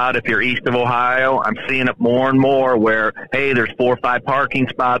parking spot if you're east of Ohio. I'm seeing it more and more where, hey, there's 4 or 5 parking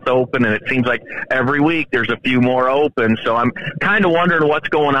spots open, and it seems like every week there's a few more open. So I'm kind of wondering what's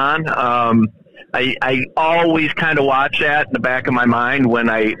going on. I always kind of watch that in the back of my mind when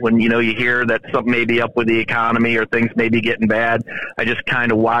you know, you hear that something may be up with the economy or things may be getting bad. I just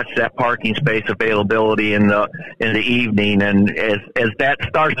kind of watch that parking space availability in the evening, and as that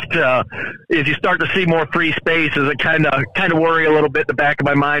starts to, as you start to see more free spaces, it kind of worry a little bit in the back of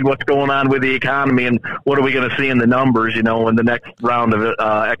my mind what's going on with the economy and what are we going to see in the numbers, you know, when the next round of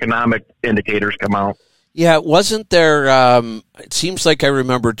economic indicators come out. Yeah, wasn't there, it seems like I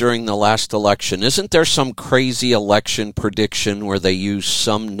remember during the last election, isn't there some crazy election prediction where they use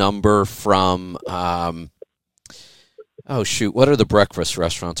some number from, what are the breakfast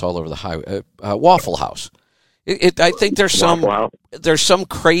restaurants all over the highway? Waffle House. I think there's some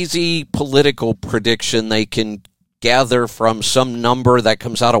crazy political prediction they can gather from some number that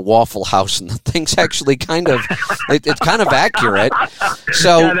comes out of Waffle House, and the thing's actually it's kind of accurate.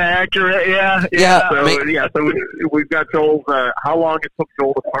 So kind of accurate, yeah. So we've got Joel's how long it took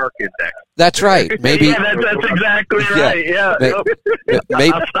Joel to park index. That's right. Maybe that's exactly right. Yeah.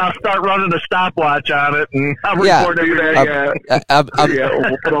 Maybe, I'll start running a stopwatch on it, and I'll report every day.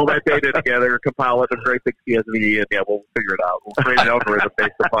 We'll put all that data together, compile it in a great big CSV, and we'll figure it out. We'll create an algorithm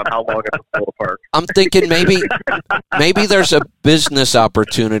based upon how long it took Joel to park. I'm thinking maybe there's a business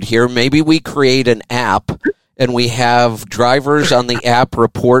opportunity here. Maybe we create an app and we have drivers on the app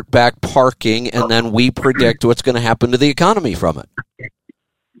report back parking, and then we predict what's going to happen to the economy from it.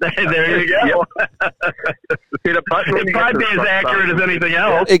 There you go. It might be as accurate as anything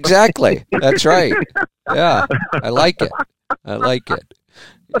else. Exactly. That's right. Yeah. I like it.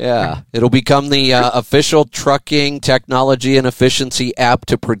 Yeah. It'll become the official trucking technology and efficiency app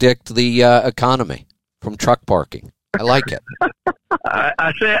to predict the economy from truck parking. I like it.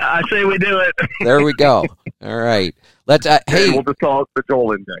 I say we do it. There we go. All right. Let's. Hey, we'll just call it the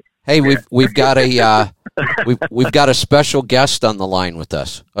Joel Index. Hey, we've got a we've got a special guest on the line with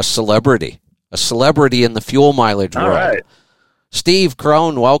us, a celebrity in the fuel mileage world. All right. Steve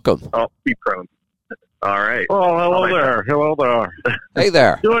Crone, welcome. Oh, Steve Crone. All right. Oh, hello there. Hey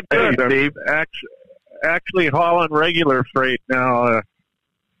there. Doing good, Steve. Actually hauling regular freight now.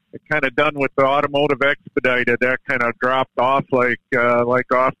 Kind of done with the automotive expedited. That kind of dropped off like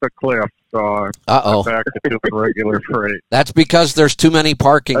off the cliff. So I'm back to doing regular freight. That's because there's too many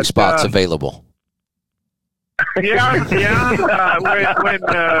parking spots available. Yeah.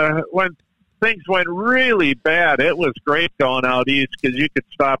 When things went really bad, it was great going out east because you could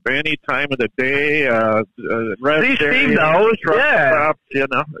stop any time of the day. Rest areas, truck stops, you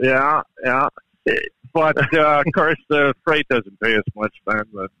know. Yeah. But, of course, the freight doesn't pay as much then,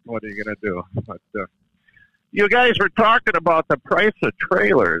 but what are you going to do? But you guys were talking about the price of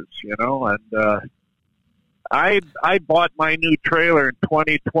trailers, you know, and I bought my new trailer in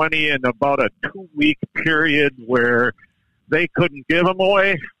 2020 in about a 2-week period where they couldn't give them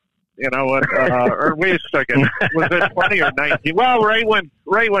away. You know, or wait a second, was it 20 or 19? Well, right when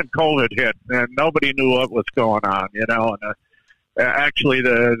COVID hit, and nobody knew what was going on, you know, and actually,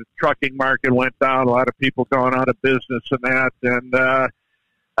 the trucking market went down. A lot of people going out of business and that. And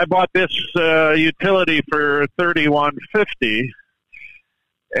I bought this utility for $31.50,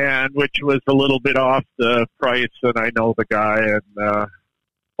 and which was a little bit off the price. And I know the guy and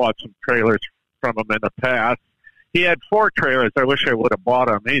bought some trailers from him in the past. he had 4 trailers. I wish I would have bought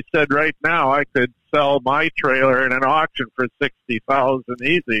them. He said right now I could sell my trailer in an auction for $60,000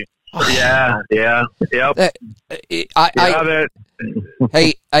 easy. Yeah. Yep.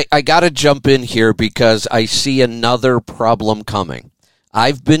 Hey, I got to jump in here because I see another problem coming.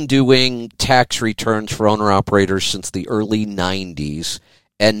 I've been doing tax returns for owner-operators since the early 90s,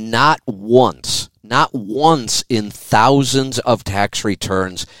 and not once in thousands of tax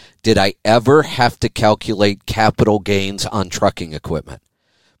returns did I ever have to calculate capital gains on trucking equipment.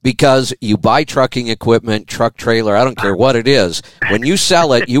 Because you buy trucking equipment, truck, trailer, I don't care what it is. When you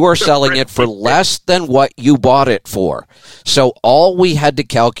sell it, you are selling it for less than what you bought it for. So all we had to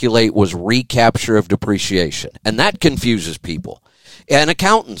calculate was recapture of depreciation. And that confuses people. And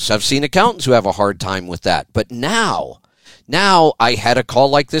accountants, I've seen accountants who have a hard time with that. But now I had a call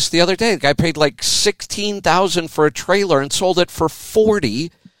like this the other day. The guy paid like $16,000 for a trailer and sold it for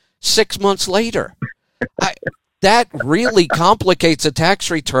 $40,000 6 months later. That really complicates a tax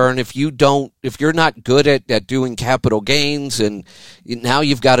return if you're not good at doing capital gains, and now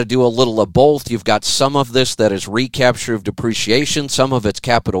you've got to do a little of both. You've got some of this that is recapture of depreciation, some of it's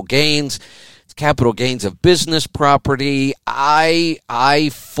capital gains. It's capital gains of business property.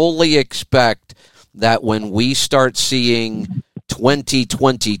 I fully expect that when we start seeing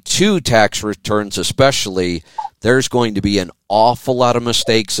 2022 tax returns especially, there's going to be an awful lot of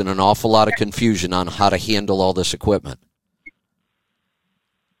mistakes and an awful lot of confusion on how to handle all this equipment.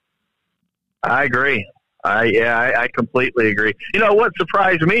 I agree. I completely agree. You know what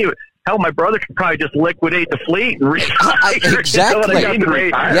surprised me? Hell, my brother could probably just liquidate the fleet and retire. Exactly. You know what I mean?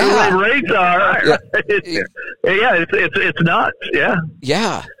 The rates are. Yeah. It's nuts. Yeah.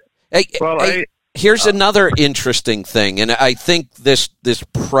 Yeah. Here's another interesting thing, and I think this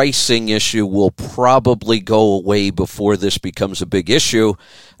pricing issue will probably go away before this becomes a big issue.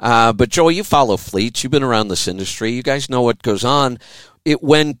 But, Joey, you follow fleets. You've been around this industry. You guys know what goes on.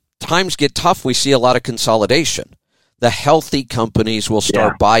 When times get tough, we see a lot of consolidation. The healthy companies will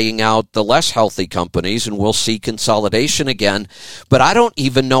start buying out the less healthy companies, and we'll see consolidation again. But I don't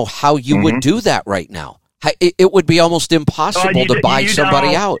even know how you would do that right now. It would be almost impossible to buy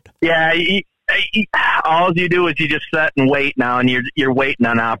somebody out. Yeah, all you do is you just sit and wait now, and you're waiting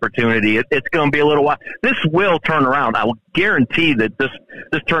on opportunity. It's going to be a little while. This will turn around. I will guarantee that this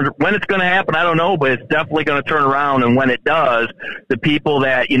turns. When it's going to happen, I don't know, but it's definitely going to turn around. And when it does, the people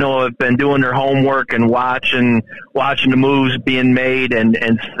that have been doing their homework and watching the moves being made, and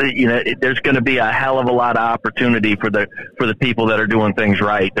there's going to be a hell of a lot of opportunity for the people that are doing things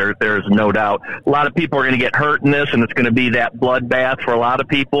right. There's no doubt. A lot of people are going to get hurt in this, and it's going to be that bloodbath for a lot of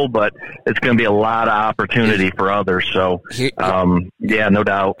people, but it's going to be a lot of opportunity for others. So, no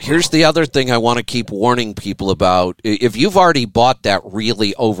doubt. Here's the other thing I want to keep warning people about. If you've already bought that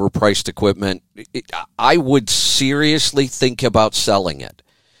really overpriced equipment, I would seriously think about selling it.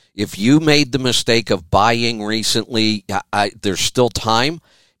 If you made the mistake of buying recently, there's still time.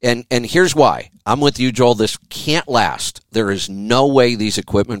 And here's why. I'm with you, Joel. This can't last. There is no way these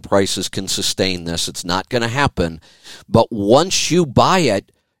equipment prices can sustain this. It's not going to happen. But once you buy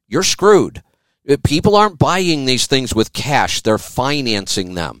it, you're screwed. People aren't buying these things with cash. They're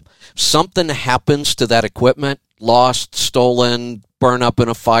financing them. Something happens to that equipment, lost, stolen, burn up in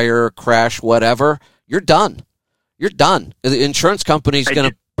a fire, crash, whatever, you're done. You're done. The insurance company's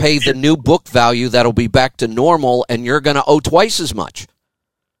going to pay the new book value that'll be back to normal, and you're going to owe twice as much.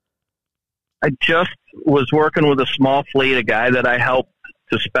 I just was working with a small fleet, a guy that I helped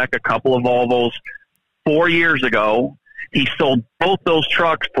to spec a couple of Volvos 4 years ago. He sold both those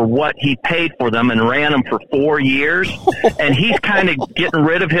trucks for what he paid for them and ran them for 4 years. And he's kind of getting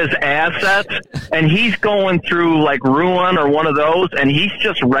rid of his assets. And he's going through like Ruin or one of those. And he's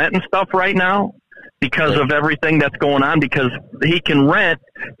just renting stuff right now because of everything that's going on, because he can rent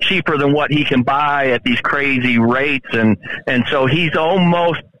cheaper than what he can buy at these crazy rates. And so he's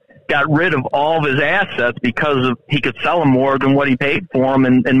almost got rid of all of his assets because he could sell them more than what he paid for them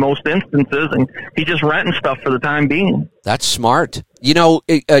in most instances, and he's just renting stuff for the time being. That's smart. You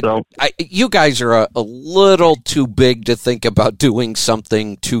guys are a little too big to think about doing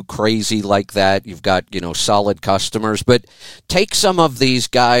something too crazy like that. You've got, solid customers, but take some of these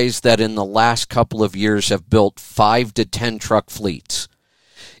guys that in the last couple of years have built 5 to 10 truck fleets.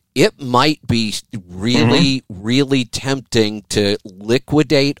 It might be really, really tempting to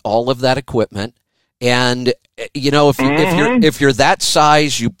liquidate all of that equipment. And, if you're that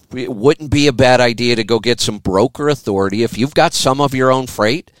size, it wouldn't be a bad idea to go get some broker authority. If you've got some of your own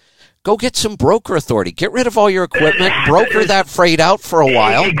freight, go get some broker authority. Get rid of all your equipment, broker that freight out for a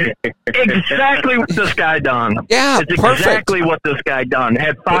while. Exactly what this guy done. Yeah, it's perfect. Exactly what this guy done.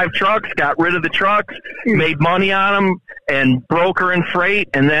 Had 5 trucks, got rid of the trucks, made money on them, and broker and freight,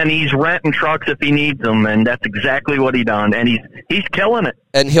 and then he's renting trucks if he needs them, and that's exactly what he done. And he's killing it.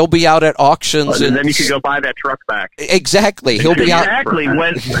 And he'll be out at auctions, and then you can go buy that truck back. Exactly, he'll be out. Exactly.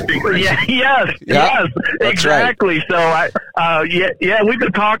 Yes, exactly. Right. So we've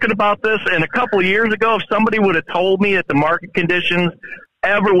been talking about this, and a couple of years ago, if somebody would have told me that the market conditions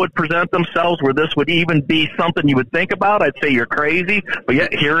ever would present themselves where this would even be something you would think about, I'd say you're crazy. But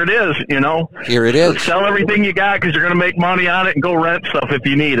yet here it is, Here it is. Sell everything you got because you're going to make money on it and go rent stuff if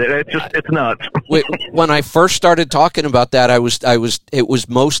you need it. It's nuts. When I first started talking about that, it was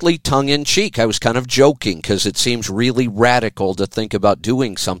mostly tongue in cheek. I was kind of joking because it seems really radical to think about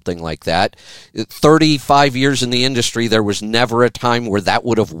doing something like that. 35 years in the industry, there was never a time where that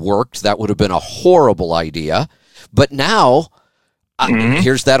would have worked. That would have been a horrible idea. But now,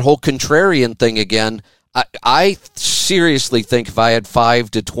 here's that whole contrarian thing again. I seriously think if I had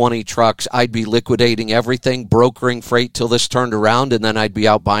 5 to 20 trucks, I'd be liquidating everything, brokering freight till this turned around, and then I'd be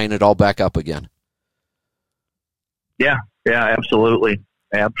out buying it all back up again. Yeah, absolutely.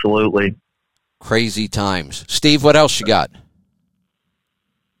 Absolutely. Crazy times. Steve, what else you got?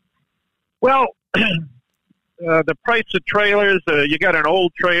 Well, the price of trailers, you got an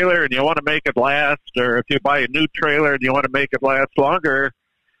old trailer and you want to make it last, or if you buy a new trailer and you want to make it last longer,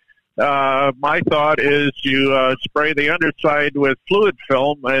 my thought is you spray the underside with fluid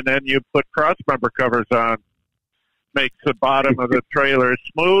film and then you put crossmember covers on. Makes the bottom of the trailer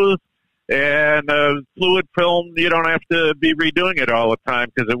smooth, and fluid film, you don't have to be redoing it all the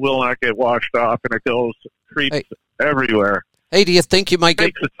time because it will not get washed off and it creeps everywhere. Hey, do you think you might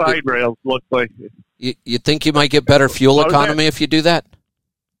makes the side rails look like... You think you might get better fuel economy if you do that?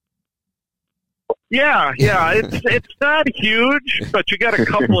 Yeah, it's not huge, but you got to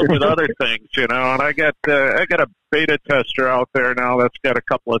couple it with other things, And I got a beta tester out there now that's got a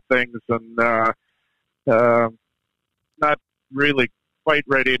couple of things, and not really quite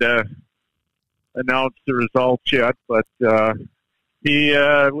ready to announce the results yet. But he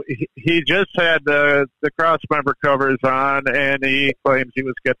just had the crossmember covers on, and he claims he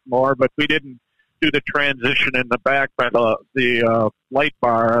was getting more, but we didn't do the transition in the back by the light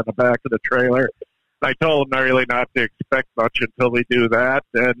bar on the back of the trailer. I told him really not to expect much until we do that.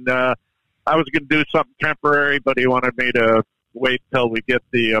 And I was going to do something temporary, but he wanted me to wait till we get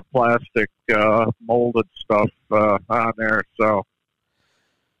the plastic molded stuff on there. So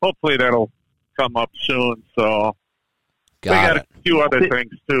hopefully that'll come up soon. So we got a few other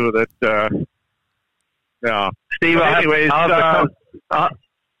things too that, yeah. Steve,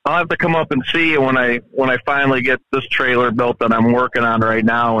 I'll have to come up and see you when I finally get this trailer built that I'm working on right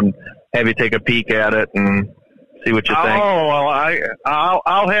now, and have you take a peek at it and see what you think. Oh well,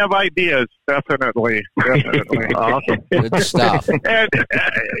 I'll have ideas definitely. Awesome, good stuff. And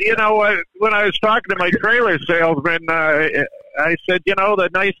when I was talking to my trailer salesman, I said, the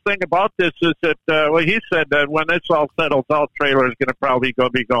nice thing about this is that he said that when this all settles out, trailer is going to probably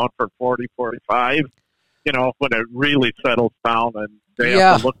be going for 40, 45. When it really settles down and they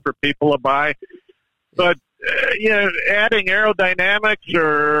have to look for people to buy. But, adding aerodynamics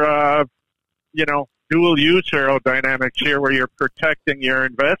or, dual use aerodynamics here where you're protecting your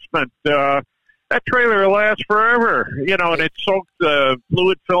investment, that trailer will last forever, and it soaks,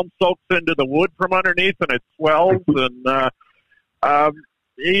 fluid film soaks into the wood from underneath and it swells, and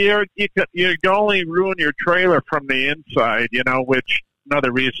you can only ruin your trailer from the inside, which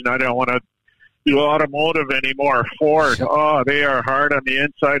another reason I don't want to do automotive anymore. Ford, they are hard on the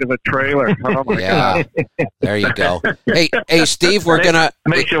inside of a trailer. Oh my God! There you go. Hey, Steve, we're gonna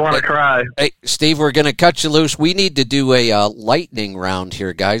makes you want to cry. Hey, Steve, we're gonna cut you loose. We need to do a lightning round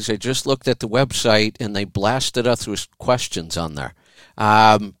here, guys. I just looked at the website and they blasted us with questions on there.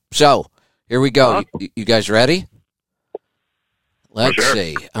 So here we go. You guys ready? Let's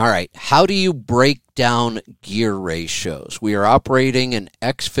see. All right. How do you break down gear ratios? We are operating an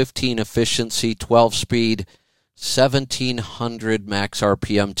X15 efficiency, 12-speed, 1,700 max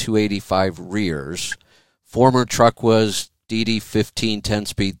RPM, 285 rears. Former truck was DD15,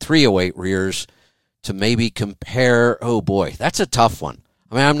 10-speed, 308 rears. To maybe compare, oh boy, that's a tough one.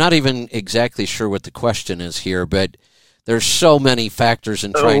 I mean, I'm not even exactly sure what the question is here, but there's so many factors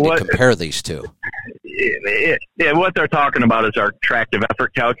in trying to compare these two. Yeah, what they're talking about is our tractive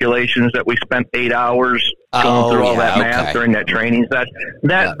effort calculations that we spent 8 hours going through all that math during that training session.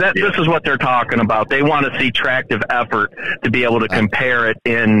 This is what they're talking about. They want to see tractive effort to be able to compare it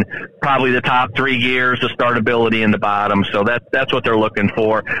in probably the top 3 gears, the startability in the bottom. So that's what they're looking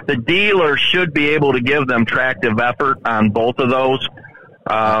for. The dealer should be able to give them tractive effort on both of those.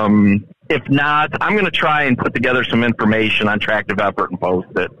 If not, I'm going to try and put together some information on tractive effort and post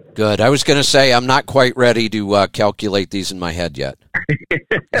it. Good. I was going to say I'm not quite ready to calculate these in my head yet.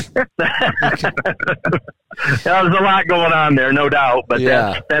 There's a lot going on there, no doubt, but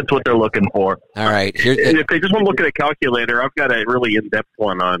that's what they're looking for. All right. If they just want to look at a calculator, I've got a really in-depth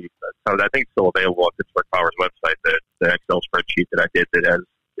one on, I think it's still available on Pittsburgh Power's website, the Excel spreadsheet that I did that has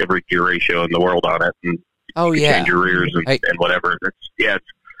every gear ratio in the world on it. And you can change your rears and whatever.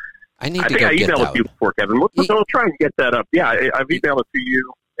 I need to go get that. I emailed it to you before, Kevin. We'll try and get that up. Yeah, I've emailed it to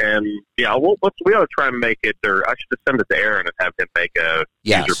you, and we ought to try and make it. Or I should just send it to Aaron and have him make a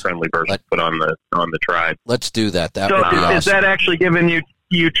user-friendly version put on the Tribe. Let's do that. That would be awesome. Is that actually giving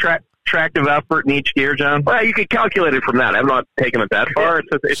you tractive effort in each gear, John? Well, you can calculate it from that. I'm not taking it that far.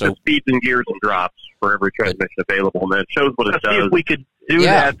 It's the speeds and gears and drops for every transmission available, and then it shows what it does. See if we could do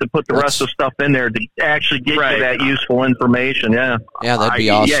that to put the rest of the stuff in there to actually get you that useful information. Yeah, that'd be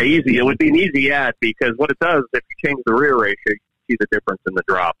awesome. Yeah, easy. It would be an easy ad because what it does, if you change the rear ratio, you see the difference in the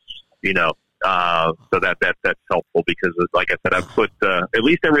drops. So that's helpful because, like I said, I've put at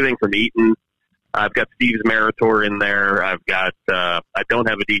least everything from Eaton. I've got Steve's Meritor in there. I've got I don't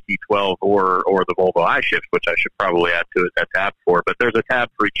have a DT12 or the Volvo iShift, which I should probably add to a tab for. But there's a tab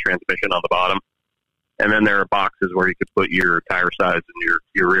for each transmission on the bottom. And then there are boxes where you can put your tire size and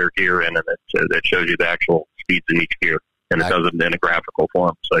your rear gear in, and it shows you the actual speeds in each gear, and it does it in a graphical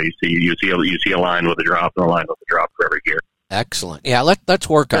form. So you see a line with a drop and a line with a drop for every gear. Excellent. Yeah, let's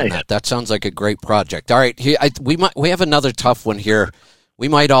work on that. That sounds like a great project. All right, we have another tough one here. We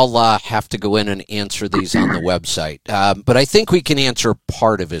might all have to go in and answer these on the website, but I think we can answer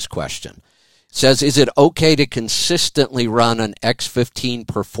part of his question. Says, is it okay to consistently run an X15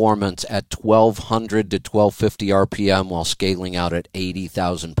 performance at 1,200 to 1,250 RPM while scaling out at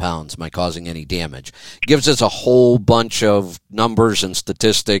 80,000 pounds? Am I causing any damage? It gives us a whole bunch of numbers and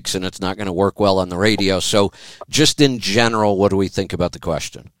statistics, and it's not going to work well on the radio. So just in general, what do we think about the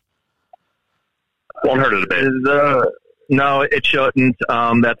question? Won't hurt it a bit. No, it shouldn't.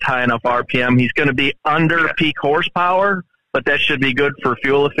 That's high enough RPM. He's going to be under peak horsepower, but that should be good for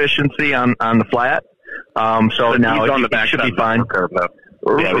fuel efficiency on the flat. So now he's on the back should be fine.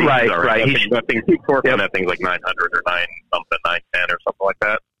 Right. I think peak torque on that thing's like 900 or 910 or something like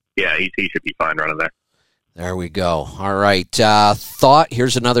that. Yeah, he should be fine running there. There we go. All right.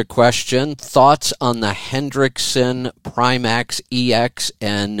 Here's another question. Thoughts on the Hendrickson Primax EX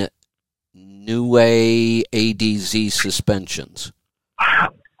and Niue ADZ suspensions?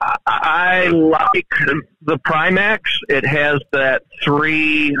 I like the Primax. It has that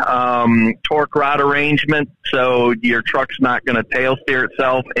 3 torque rod arrangement, so your truck's not going to tail steer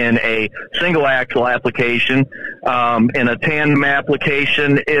itself in a single axle application. In a tandem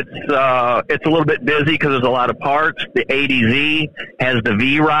application, it's a little bit busy because there's a lot of parts. The ADZ has the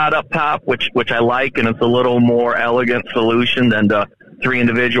V rod up top, which I like, and it's a little more elegant solution than the 3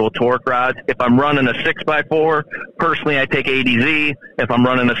 individual torque rods. If I'm running a 6x4, personally I take ADZ. If I'm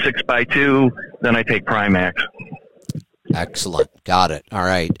running a 6x2, then I take Primax. Excellent. Got it. All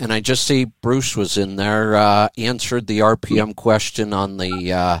right. And I just see Bruce was in there, answered the RPM question on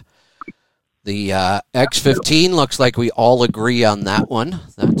the X15. Looks like we all agree on that one.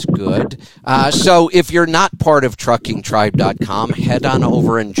 That's good. So if you're not part of TruckingTribe.com, head on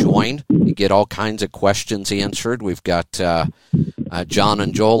over and join. You get all kinds of questions answered. We've got John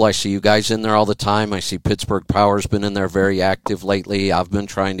and Joel. I see you guys in there all the time. I see Pittsburgh Power's been in there very active lately. I've been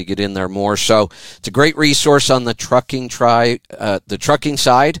trying to get in there more. So it's a great resource on the trucking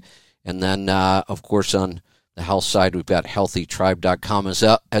side. And then, of course, on the health side, we've got healthytribe.com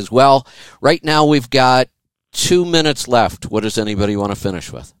as well. Right now, we've got 2 minutes left. What does anybody want to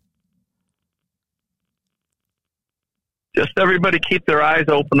finish with? Just everybody keep their eyes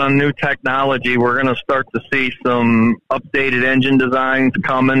open on new technology. We're going to start to see some updated engine designs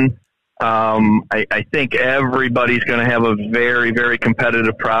coming. I think everybody's going to have a very, very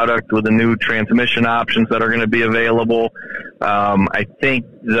competitive product with the new transmission options that are going to be available. I think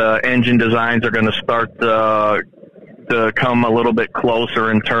the engine designs are going to start to come a little bit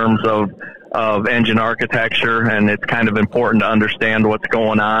closer in terms of engine architecture, and it's kind of important to understand what's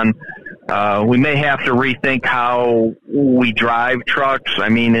going on. We may have to rethink how we drive trucks. I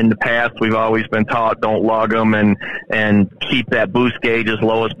mean, in the past, we've always been taught don't lug them and keep that boost gauge as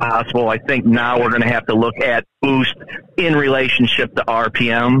low as possible. I think now we're going to have to look at boost in relationship to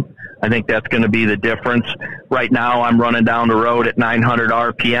RPM. I think that's going to be the difference. Right now, I'm running down the road at 900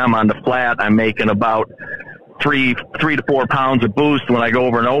 RPM on the flat. I'm making about 3 to 4 pounds of boost. When I go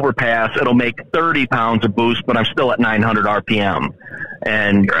over an overpass, it'll make 30 pounds of boost, but I'm still at 900 RPM.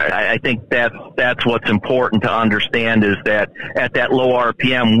 And I think that's what's important to understand, is that at that low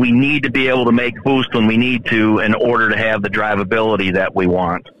RPM, we need to be able to make boost when we need to in order to have the drivability that we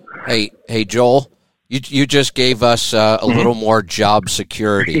want. Hey, Joel, you just gave us a little more job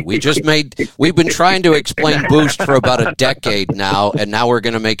security. We've been trying to explain boost for about a decade now, and now we're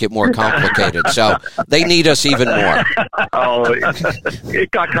going to make it more complicated. So they need us even more. Oh, it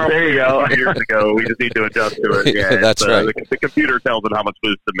got complicated there you go. Years ago. We just need to adjust to it. Yeah, that's right. The computer tells it how much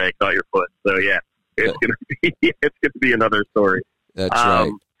boost to make, not your foot. So yeah, it's going to be another story. That's right.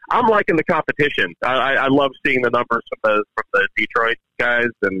 I'm liking the competition. I love seeing the numbers from the Detroit guys,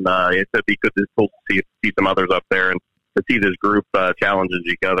 and it'd be good to see some others up there, and to see this group challenges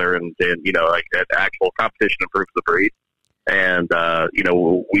each other, and like actual competition improves the breed, and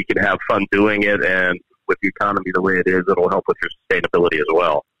we can have fun doing it, and with the economy the way it is, it'll help with your sustainability as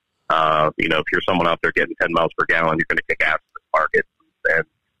well. If you're someone out there getting 10 miles per gallon, you're going to kick ass in this market,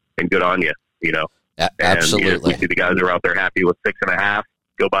 and good on you. Absolutely. And, we see the guys who are out there happy with 6.5.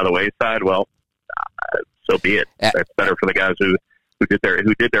 Go by the wayside, well, so be it. That's better for the guys who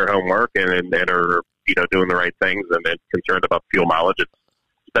did their homework and are doing the right things and concerned about fuel mileage. It's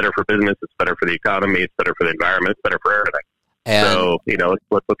better for business. It's better for the economy. It's better for the environment. It's better for everything. And so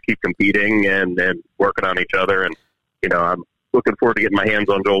let's keep competing and working on each other. And I'm looking forward to getting my hands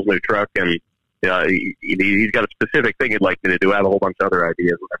on Joel's new truck. And he's got a specific thing he'd like me to do. I have a whole bunch of other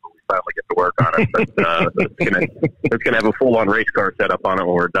ideas whenever we finally get to work on it. But it's gonna have a full-on race car setup on it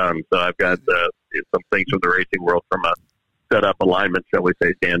when we're done. So I've got some things from the racing world from a setup alignment, shall we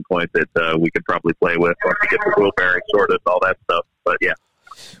say, standpoint that we could probably play with once we get the wheel bearing sorted and all that stuff. But yeah,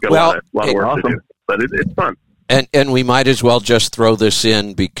 got a lot of work to do. But it's fun. And we might as well just throw this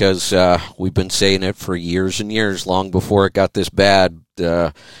in because we've been saying it for years and years, long before it got this bad.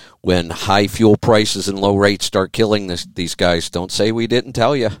 When high fuel prices and low rates start killing these guys, don't say we didn't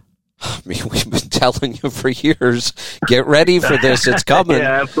tell you. I mean, we've been telling you for years, get ready for this. It's coming.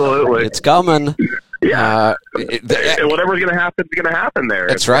 Yeah, absolutely. It's coming. Yeah. Whatever's going to happen is going to happen there.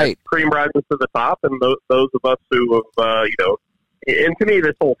 That's right. Cream rises to the top, and those of us who have, and to me,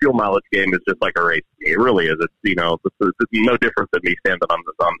 this whole fuel mileage game is just like a race. It really is. It's no different than me standing on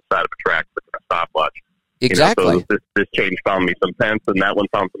the side of a track with a stopwatch. Exactly. So this change found me some pence, and that one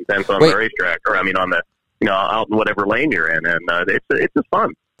found some pence on the racetrack, or on the, out in whatever lane you're in, and it's just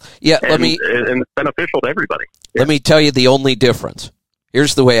fun. Yeah, and it's beneficial to everybody. Let me tell you the only difference.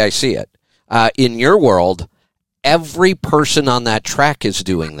 Here's the way I see it. In your world, every person on that track is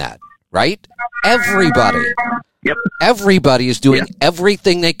doing that, right? Everybody. Yep. Everybody is doing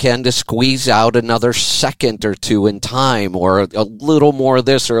everything they can to squeeze out another second or two in time, or a little more of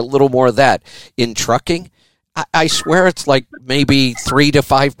this or a little more of that. In trucking, I swear it's like maybe 3 to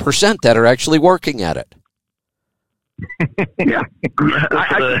 5% that are actually working at it. Yeah. I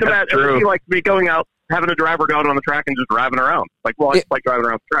can imagine it would be like me going out, having a driver go out on the track and just driving around. Like, well, it's like driving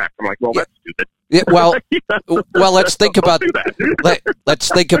around the track. I'm like, well, that's stupid. Yeah, well, let's think about let's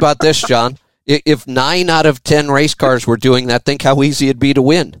think about this, John. If 9 out of 10 race cars were doing that, think how easy it'd be to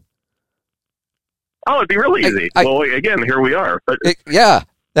win. Oh, it'd be really easy. Well, again, here we are. But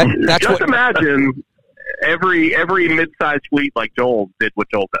that's just imagine every mid-sized fleet like Joel did what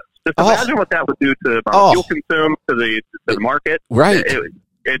Joel does. Just imagine what that would do to fuel consume, to the market. Right.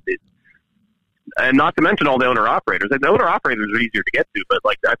 And not to mention all the owner-operators. And the owner-operators are easier to get to, but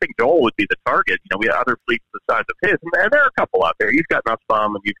I think Joel would be the target. We have other fleets the size of his, and there are a couple out there. You've got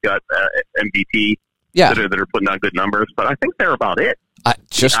Nussbaum and you've got MBT that are putting out good numbers, but I think they're about it.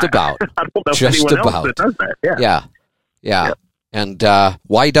 Just about. I don't know just anyone about. else that does that. Yeah. And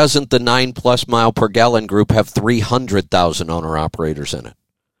why doesn't the 9+ mile per gallon group have 300,000 owner-operators in it?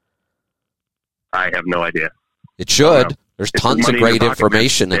 I have no idea. It should. There's tons of great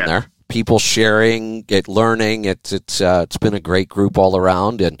information in there. People sharing it, learning. It's been a great group all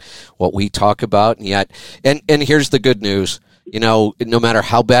around, and what we talk about. And here's the good news. No matter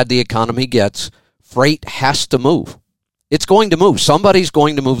how bad the economy gets, freight has to move. It's going to move. Somebody's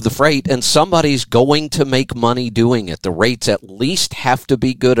going to move the freight, and somebody's going to make money doing it. The rates at least have to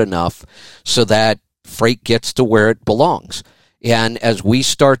be good enough so that freight gets to where it belongs. And as we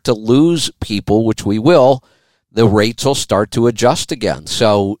start to lose people, which we will, the rates will start to adjust again.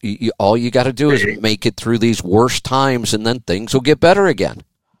 So all you got to do is make it through these worst times, and then things will get better again.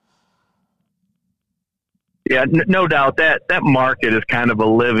 Yeah, no doubt that market is kind of a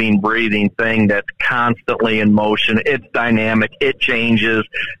living, breathing thing that's constantly in motion. It's dynamic. It changes.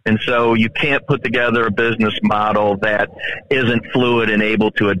 And so you can't put together a business model that isn't fluid and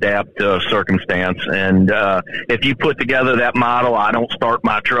able to adapt to a circumstance. And if you put together that model, I don't start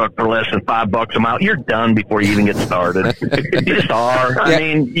my truck for less than $5 a mile, you're done before you even get started. You just are. Yeah. I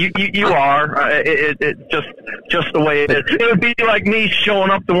mean, you are. It's just the way it is. It would be like me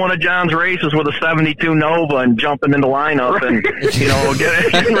showing up to one of John's races with a 72 Nova and jumping in the lineup and,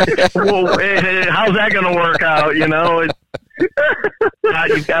 well, how's that going to work out? You've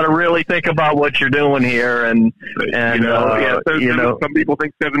got to really think about what you're doing here. And some people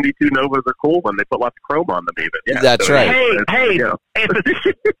think 72 Novas are cool when they put lots of chrome on them even. Yeah, that's right. Hey, if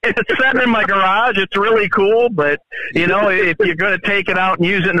it's sitting in my garage, it's really cool. But, if you're going to take it out and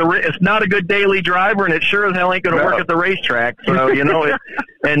use it it's not a good daily driver, and it sure as hell ain't going to work at the racetrack. So,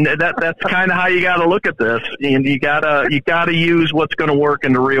 and that's kind of how you got to look at this. And you got to use what's going to work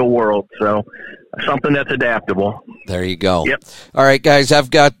in the real world. So something that's adaptable. There you go. Yep. All right, guys, I've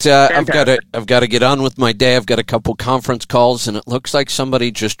got to get on with my day. I've got a couple conference calls, and it looks like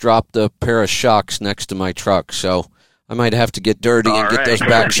somebody just dropped a pair of shocks next to my truck. So I might have to get dirty and get those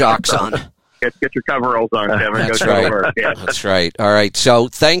back shocks on. Get your coveralls on, Kevin. That's right. Yeah. That's right. All right. So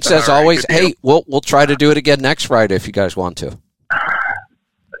thanks as always. Hey, we'll try to do it again next Friday if you guys want to.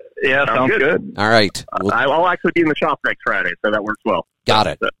 Yeah, sounds good. All right. I'll actually be in the shop next Friday, so that works well. Got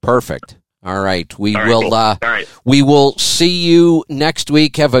it. Perfect. All right. We will see you next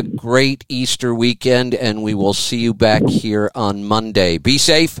week. Have a great Easter weekend, and we will see you back here on Monday. Be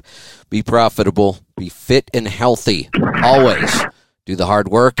safe, be profitable, be fit and healthy. Always do the hard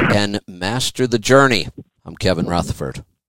work and master the journey. I'm Kevin Rutherford.